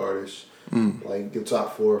another artist. Like your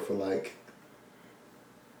top 4 for like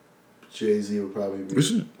Jay-Z would probably be. We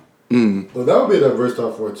should. Well, that would be a diverse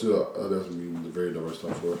top 4 too. That would be a very diverse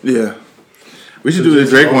top 4. Yeah. We should do the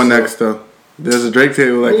Drake one next though. There's a Drake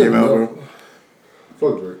table that came out, bro.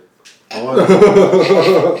 Fuck Drake. All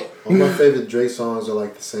my favorite Drake songs are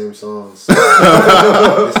like the same songs.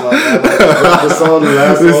 It's like The song, the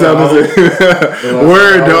last song.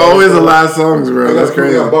 Word, they're always the last songs, bro. That's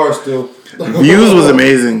crazy. Bar still. Views was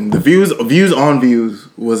amazing. The views on views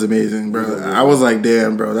was amazing, bro. I was like,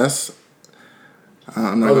 damn, bro, that's.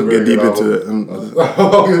 I'm not gonna get deep into it.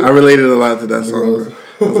 I related a lot to that song, bro.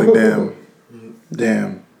 I was like,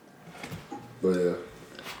 damn. But yeah,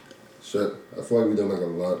 shit. I feel like we've done like a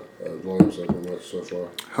lot, long episode so far.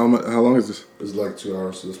 How long is this? It's like 2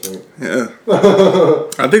 hours to this point. Yeah.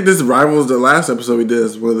 I think this rivals the last episode we did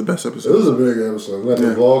as one of the best episodes. This is a big episode. We got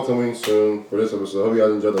the vlog coming soon for this episode. Hope you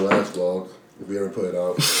guys enjoyed the last vlog, if we ever put it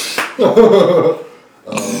out.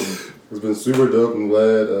 It's been super dope. I'm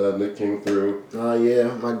glad Nick came through.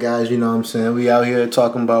 yeah, my guys, you know what I'm saying? We out here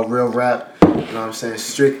talking about real rap, you know what I'm saying?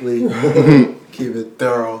 Strictly, keep it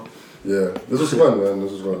thorough. Yeah, this was fun, man.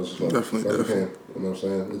 This was fun. Definitely. You know what I'm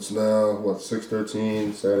saying? It's now,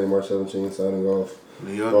 6:13, Saturday, March 17th, signing off.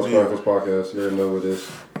 New York, Lost Chronicles podcast. You already know what it is.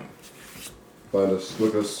 Find us,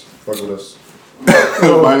 look us, fuck with us.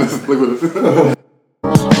 Find us, look with us.